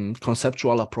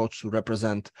 conceptual approach to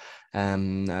represent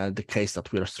the case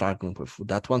that we are struggling with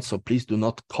that one. So please do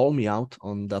not call me out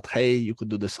on that. Hey, you could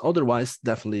do this otherwise.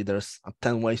 Definitely, there's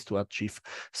 10 ways to achieve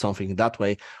something that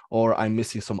way, or I'm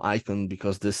missing some icon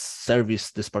because this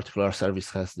particular service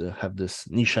has have this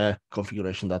niche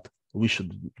configuration that we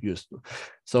should use.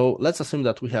 So let's assume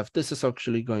that we have, this is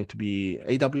actually going to be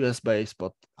AWS based,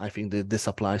 but I think that this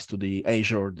applies to the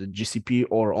Azure, the GCP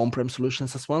or on-prem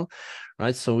solutions as well,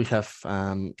 right? So we have,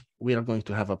 we are going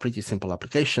to have a pretty simple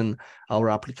application. Our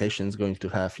application is going to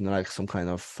have, like some kind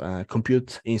of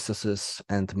compute instances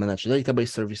and manage database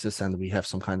services, and we have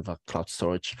some kind of a cloud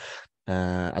storage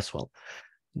as well.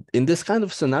 In this kind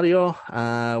of scenario,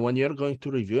 when you're going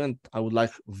to review, and I would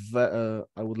like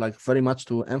very much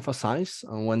to emphasize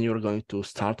when you're going to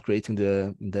start creating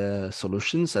the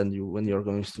solutions, and when you're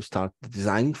going to start the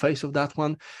designing phase of that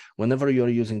one, whenever you're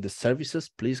using the services,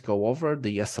 please go over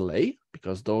the SLA,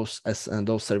 because those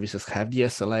services have the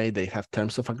SLA, they have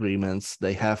terms of agreements,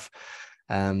 they have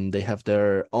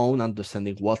their own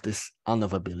understanding what is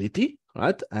unavailability,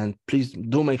 right? And please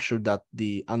do make sure that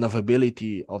the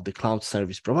unavailability of the cloud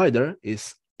service provider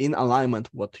is in alignment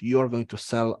with what you're going to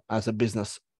sell as a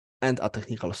business and a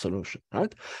technical solution,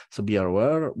 right? So be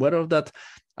aware of that.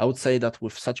 I would say that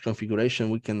with such configuration,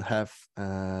 we can have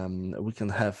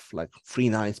like 3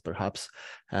 nights perhaps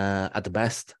at the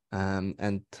best,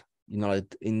 and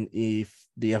if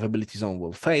the availability zone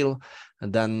will fail,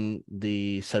 and then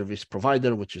the service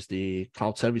provider, which is the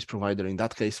cloud service provider in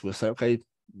that case, will say, okay,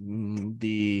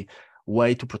 the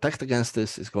way to protect against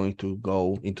this is going to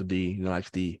go into the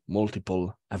the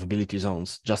multiple availability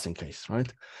zones just in case,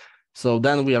 right? So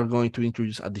then we are going to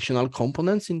introduce additional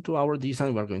components into our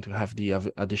design. We're going to have the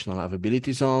additional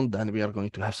availability zone. Then we are going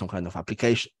to have some kind of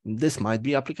application. This might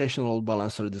be application load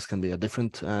balancer. This can be a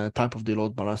different type of the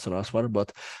load balancer as well.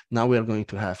 But now we are going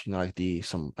to have,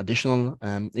 some additional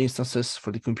instances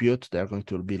for the compute. They are going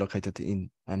to be located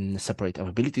in a separate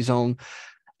availability zone.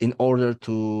 In order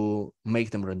to make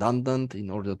them redundant, in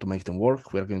order to make them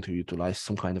work, we are going to utilize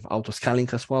some kind of auto scaling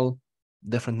as well.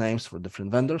 Different names for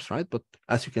different vendors, right? But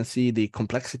as you can see, the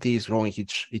complexity is growing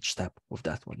each step of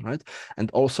that one, right? And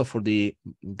also for the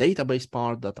database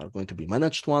part that are going to be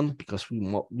managed one, because we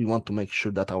want to make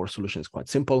sure that our solution is quite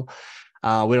simple.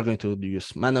 We're going to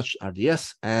use managed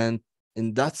RDS, and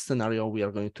in that scenario, we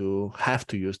are going to have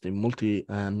to use the multi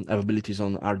availability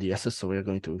zone RDSs. So we're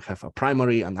going to have a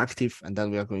primary and active, and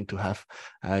then we are going to have,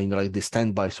 the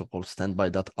standby, so-called standby,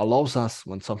 that allows us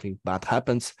when something bad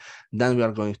happens, then we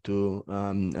are going to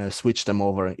switch them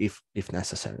over if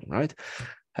necessary, right?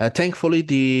 Thankfully,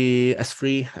 the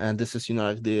S3, and this is,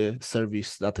 the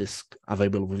service that is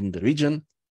available within the region.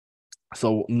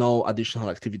 So no additional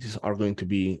activities are going to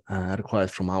be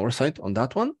required from our side on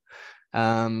that one.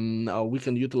 We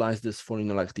can utilize this for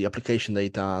the application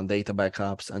data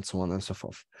backups, and so on and so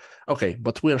forth. Okay,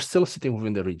 but we are still sitting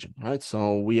within the region, right?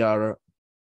 So we are,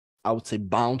 I would say,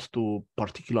 bound to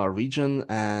particular region,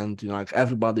 and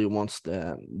everybody wants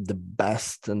the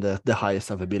best and the highest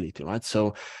availability, right?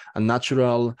 So a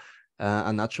natural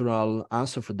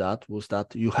answer for that was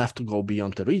that you have to go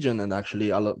beyond the region, and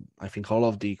actually I think all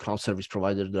of the cloud service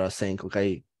providers, they are saying,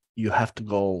 okay, you have to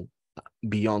go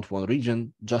beyond one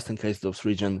region just in case those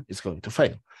region is going to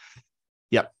fail.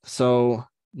 Yeah, so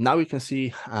now you can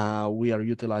see we are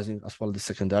utilizing as well the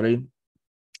secondary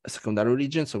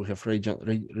region. So we have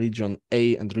region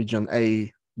A and region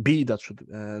A B, that should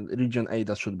region A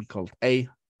that should be called A,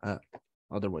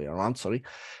 other way around, sorry.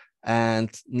 And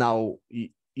now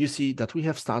you see that we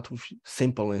have started with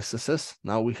simple instances.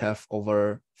 Now we have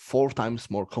over 4 times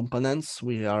more components.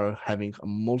 We are having a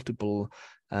multiple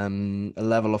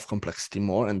level of complexity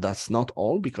more, and that's not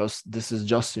all, because this is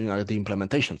just the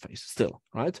implementation phase still,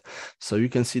 right? So you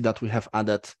can see that we have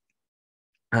added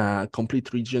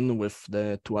complete region with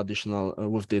the 2 additional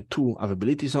with the 2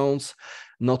 availability zones.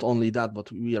 Not only that,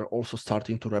 but we are also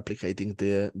starting to replicating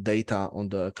the data on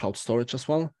the cloud storage as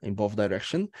well in both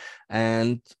direction.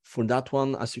 And for that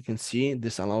one, as you can see,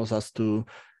 this allows us to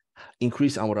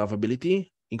increase our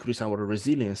availability, increase our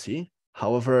resiliency.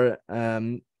 However,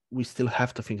 we still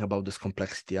have to think about this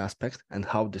complexity aspect and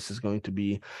how this is going to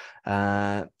be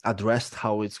addressed,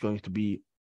 how it's going to be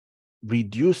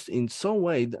reduced in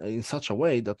such a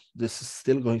way that this is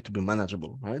still going to be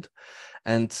manageable, right?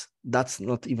 And that's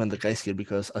not even the case here,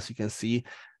 because as you can see,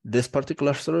 This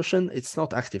particular solution, it's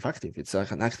not active-active, it's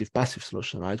like an active-passive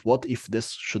solution, right? What if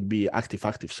this should be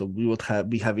active-active? So we would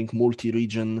be having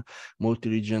multi-region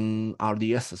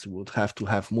RDSs. We would have to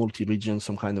have multi-region,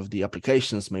 some kind of the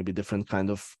applications, maybe different kind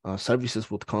of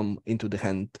services would come into the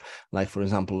hand, like for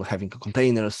example, having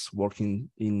containers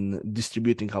working in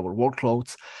distributing our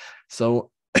workloads. So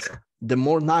the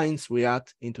more nines we add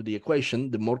into the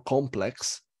equation, the more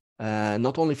complex,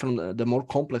 not only from the more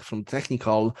complex from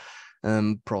technical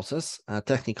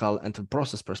technical and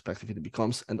process perspective it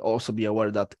becomes, and also be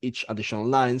aware that each additional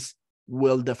lines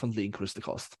will definitely increase the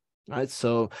cost, right?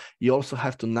 So you also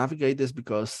have to navigate this,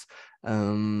 because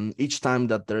each time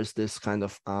that there's this kind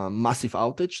of massive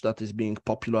outage that is being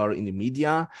popular in the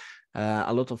media,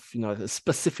 a lot of,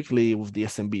 specifically with the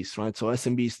SMBs, right? So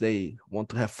SMBs, they want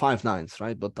to have 5 nines,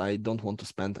 right? But I don't want to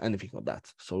spend anything on that.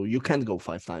 So you can't go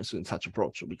 5 nines in such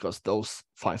approach, because those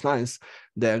 5 nines,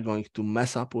 they're going to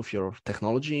mess up with your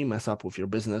technology, mess up with your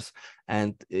business,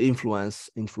 and influence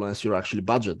your actually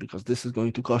budget, because this is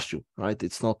going to cost you, right?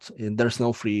 It's not, there's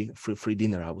no free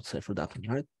dinner, I would say, for that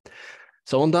one, right?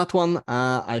 So on that one,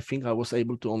 I think I was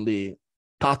able to only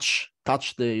touch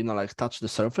the touch the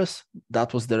surface.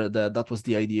 That was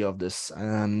the idea of this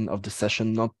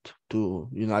session, not to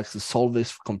to solve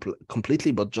this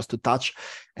completely, but just to touch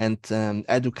and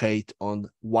educate on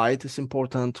why it is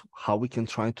important, how we can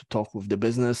try to talk with the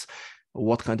business,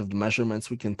 what kind of measurements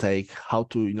we can take, how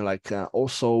to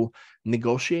also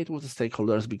negotiate with the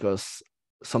stakeholders, because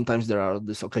sometimes there are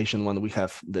this occasion when we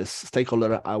have this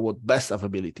stakeholder, I want best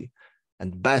availability,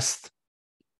 and best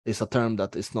is a term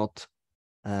that is not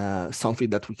something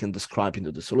that we can describe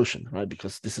into the solution, right?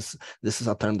 Because this is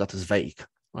a term that is vague,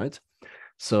 right?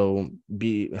 So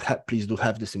please do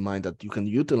have this in mind, that you can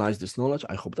utilize this knowledge.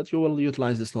 I hope that you will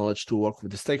utilize this knowledge to work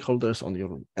with the stakeholders on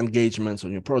your engagements,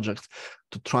 on your projects,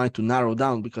 to try to narrow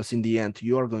down, because in the end,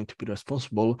 you are going to be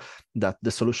responsible that the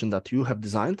solution that you have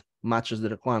designed matches the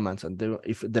requirements. And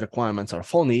if the requirements are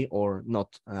phony or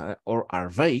not, or are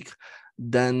vague,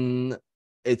 then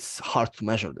it's hard to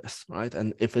measure this, right?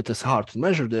 And if it is hard to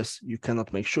measure this, you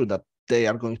cannot make sure that they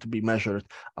are going to be measured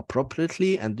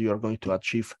appropriately, and you are going to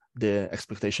achieve the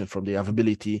expectation from the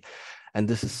availability. And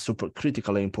this is super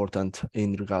critically important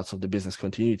in regards of the business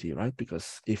continuity, right?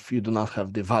 Because if you do not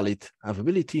have the valid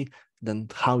availability, then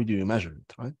how do you measure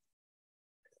it, right?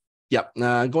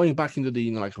 Yeah, going back into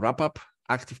the wrap up,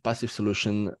 active passive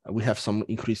solution, we have some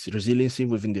increased resiliency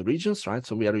within the regions, right?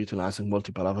 So we are utilizing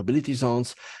multiple availability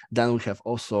zones. Then we have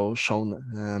also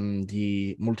shown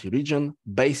the multi-region,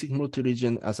 basic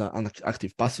multi-region as an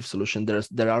active passive solution.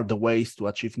 There are the ways to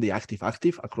achieve the active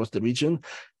across the region.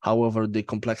 However, the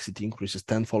complexity increases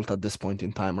tenfold at this point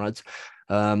in time, right?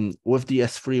 With the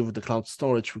S3, with the cloud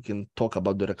storage, we can talk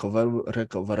about the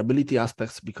recoverability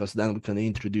aspects, because then we can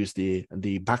introduce the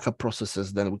backup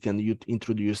processes, then we can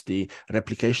introduce the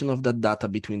replication of that data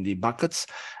between the buckets,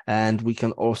 and we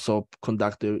can also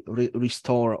conduct the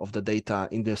restore of the data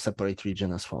in the separate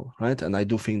region as well, right? And I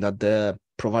do think that the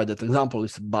provided example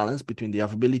is a balance between the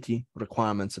availability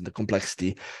requirements and the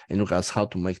complexity in regards how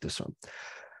to make this one.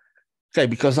 Okay,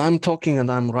 because I'm talking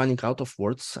and I'm running out of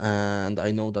words, and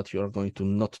I know that you are going to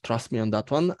not trust me on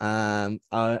that one.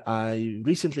 I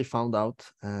recently found out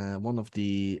one of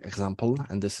the example,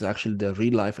 and this is actually the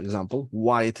real life example,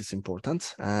 why it is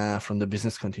important from the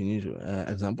business continuity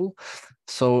example.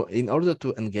 So in order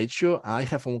to engage you, I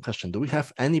have one question. Do we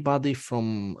have anybody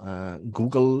from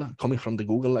Google, coming from the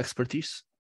Google expertise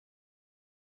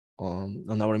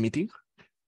on our meeting?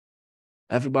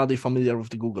 Everybody familiar with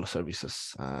the Google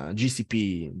services,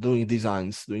 GCP, doing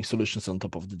designs, doing solutions on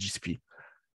top of the GCP.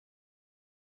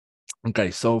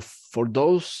 Okay, so for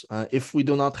those, if we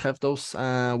do not have those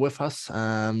with us,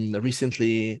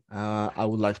 recently, I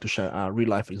would like to share a real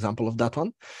life example of that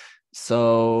one.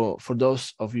 So for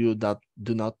those of you that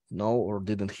do not know or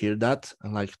didn't hear that,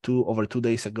 like over 2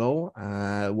 days ago,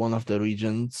 one of the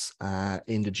regions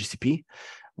in the GCP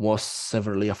was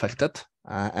severely affected.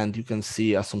 And you can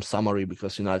see some summary,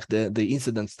 because the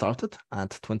incident started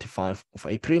at 25 of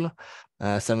April,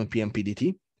 7 p.m.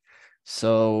 PDT.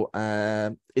 So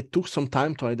it took some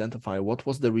time to identify what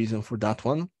was the reason for that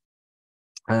one.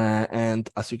 And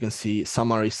as you can see,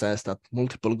 summary says that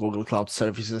multiple Google Cloud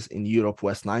services in Europe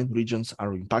West 9 regions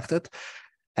are impacted.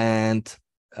 And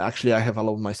actually, I have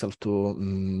allowed myself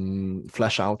to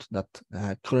flesh out that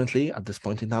currently, at this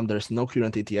point in time, there is no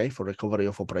current ETA for recovery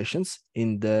of operations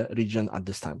in the region at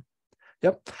this time.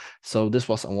 Yep. So this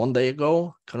was 1 day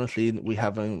ago. Currently,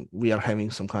 we are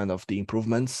having some kind of the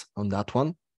improvements on that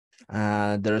one.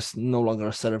 There is no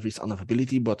longer service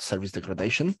unavailability, but service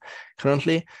degradation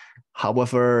currently.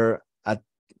 However,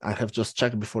 I have just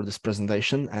checked before this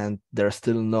presentation, and there are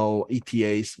still no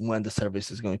ETAs when the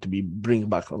service is going to be bring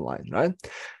back online, right?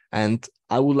 And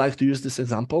I would like to use this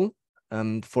example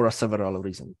for several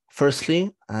reasons.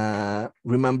 Firstly,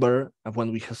 remember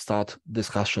when we start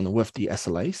discussion with the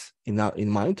SLAs in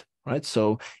mind, right?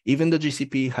 So even the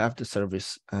GCP have the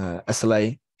service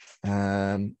SLA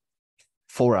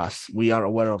for us. We are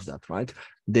aware of that, right?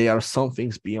 There are some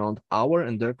things beyond our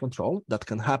and their control that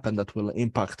can happen that will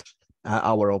impact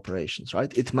our operations,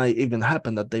 right? It might even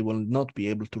happen that they will not be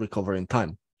able to recover in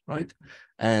time, right?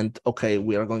 And okay,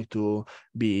 we are going to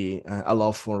be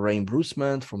allow for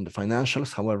reimbursement from the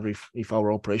financials. However, if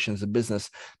our operations and business,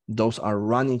 those are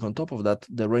running on top of that,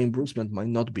 the reimbursement might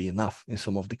not be enough in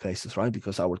some of the cases, right?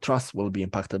 Because our trust will be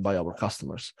impacted by our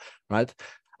customers, right?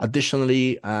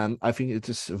 Additionally, I think it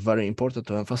is very important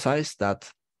to emphasize that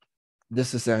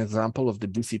this is an example of the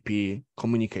BCP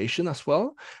communication as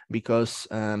well, because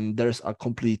there's a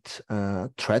complete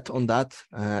thread on that,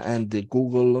 and the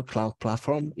Google Cloud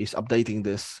Platform is updating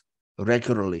this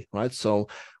regularly, right? So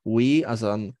we as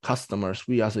customers,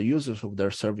 we as users of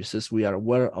their services, we are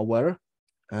aware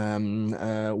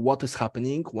what is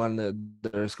happening when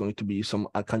there's going to be some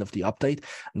kind of the update,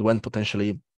 and when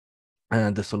potentially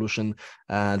the solution,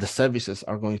 the services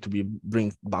are going to be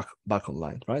bring back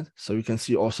online, right? So you can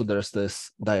see also there's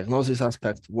this diagnosis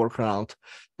aspect, workaround,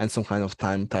 and some kind of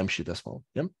timesheet as well.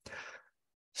 Yeah.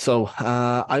 So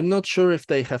I'm not sure if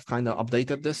they have kind of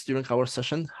updated this during our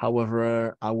session.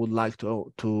 However, I would like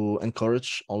to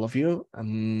encourage all of you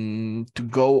to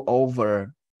go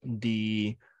over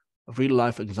the real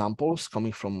life examples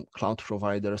coming from cloud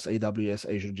providers, AWS,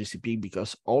 Azure, GCP,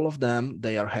 because all of them,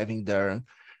 they are having their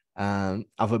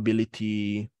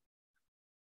availability,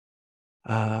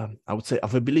 I would say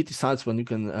availability sites when you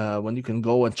can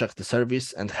go and check the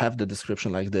service and have the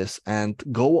description like this, and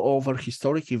go over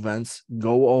historic events,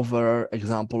 go over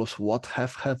examples what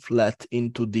have led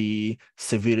into the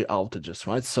severe outages,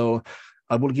 right? So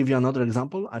I will give you another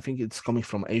example. I think it's coming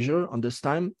from Azure on this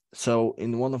time. So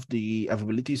in one of the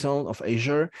availability zone of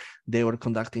Azure, they were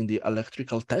conducting the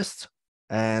electrical tests,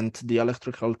 and the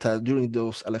during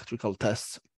those electrical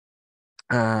tests,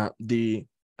 the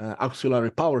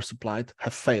auxiliary power supply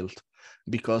have failed,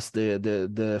 because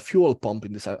the fuel pump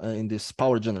in this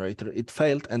power generator, it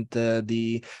failed, and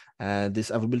this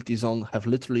availability zone have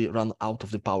literally run out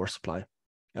of the power supply.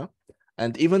 Yeah,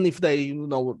 and even if they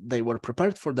they were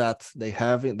prepared for that, they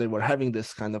were having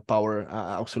this kind of power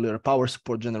auxiliary power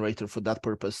support generator for that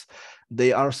purpose.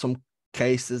 There are some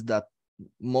cases that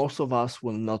most of us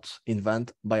will not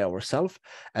invent by ourselves,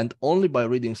 and only by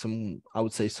reading some, I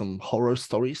would say, some horror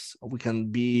stories, we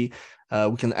can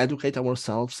educate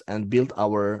ourselves and build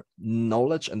our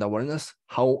knowledge and awareness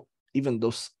how even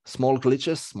those small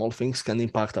glitches, small things can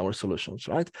impact our solutions,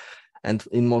 right? And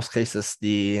in most cases,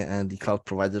 the cloud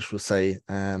providers will say,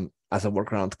 as a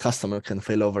workaround, customer can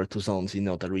fail over to zones in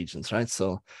other regions, right?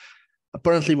 So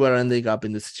apparently we're ending up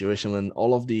in the situation when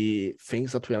all of the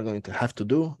things that we are going to have to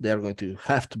do, they are going to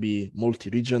have to be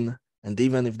multi-region. And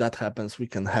even if that happens, we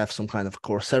can have some kind of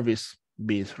core service,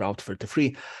 be it Route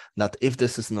 33, that if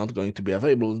this is not going to be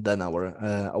available, then our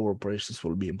operations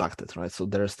will be impacted, right? So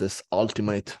there's this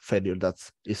ultimate failure that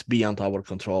is beyond our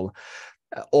control.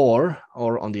 Or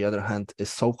on the other hand, is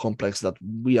so complex that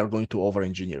we are going to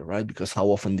over-engineer, right? Because how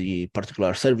often the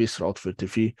particular service, Route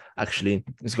 33, actually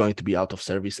is going to be out of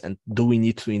service, and do we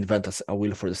need to invent a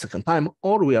wheel for the second time,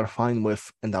 or we are fine with,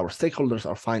 and our stakeholders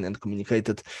are fine and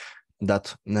communicated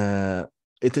that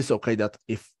it is okay that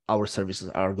if our services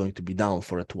are going to be down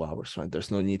for 2 hours, right?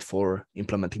 There's no need for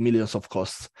implementing millions of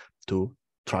costs to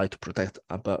try to protect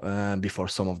before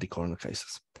some of the corner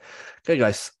cases. Okay,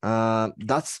 guys,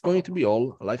 that's going to be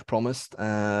all. Like promised,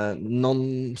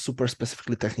 non-super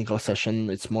specifically technical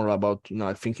session. It's more about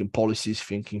thinking policies,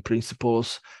 thinking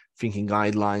principles, thinking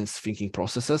guidelines, thinking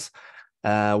processes,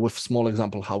 with small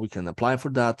example how we can apply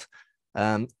for that.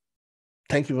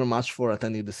 Thank you very much for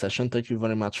attending the session. Thank you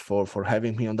very much for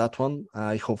having me on that one.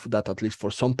 I hope that at least for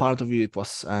some part of you, it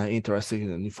was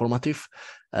interesting and informative.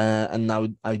 And now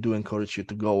I do encourage you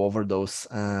to go over those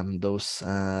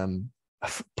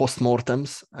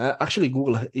postmortems. Actually,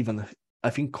 Google even, I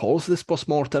think, calls this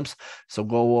postmortems. So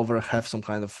go over, have some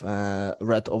kind of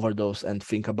read over those, and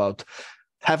think about,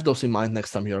 have those in mind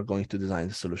next time you're going to design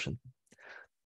the solution.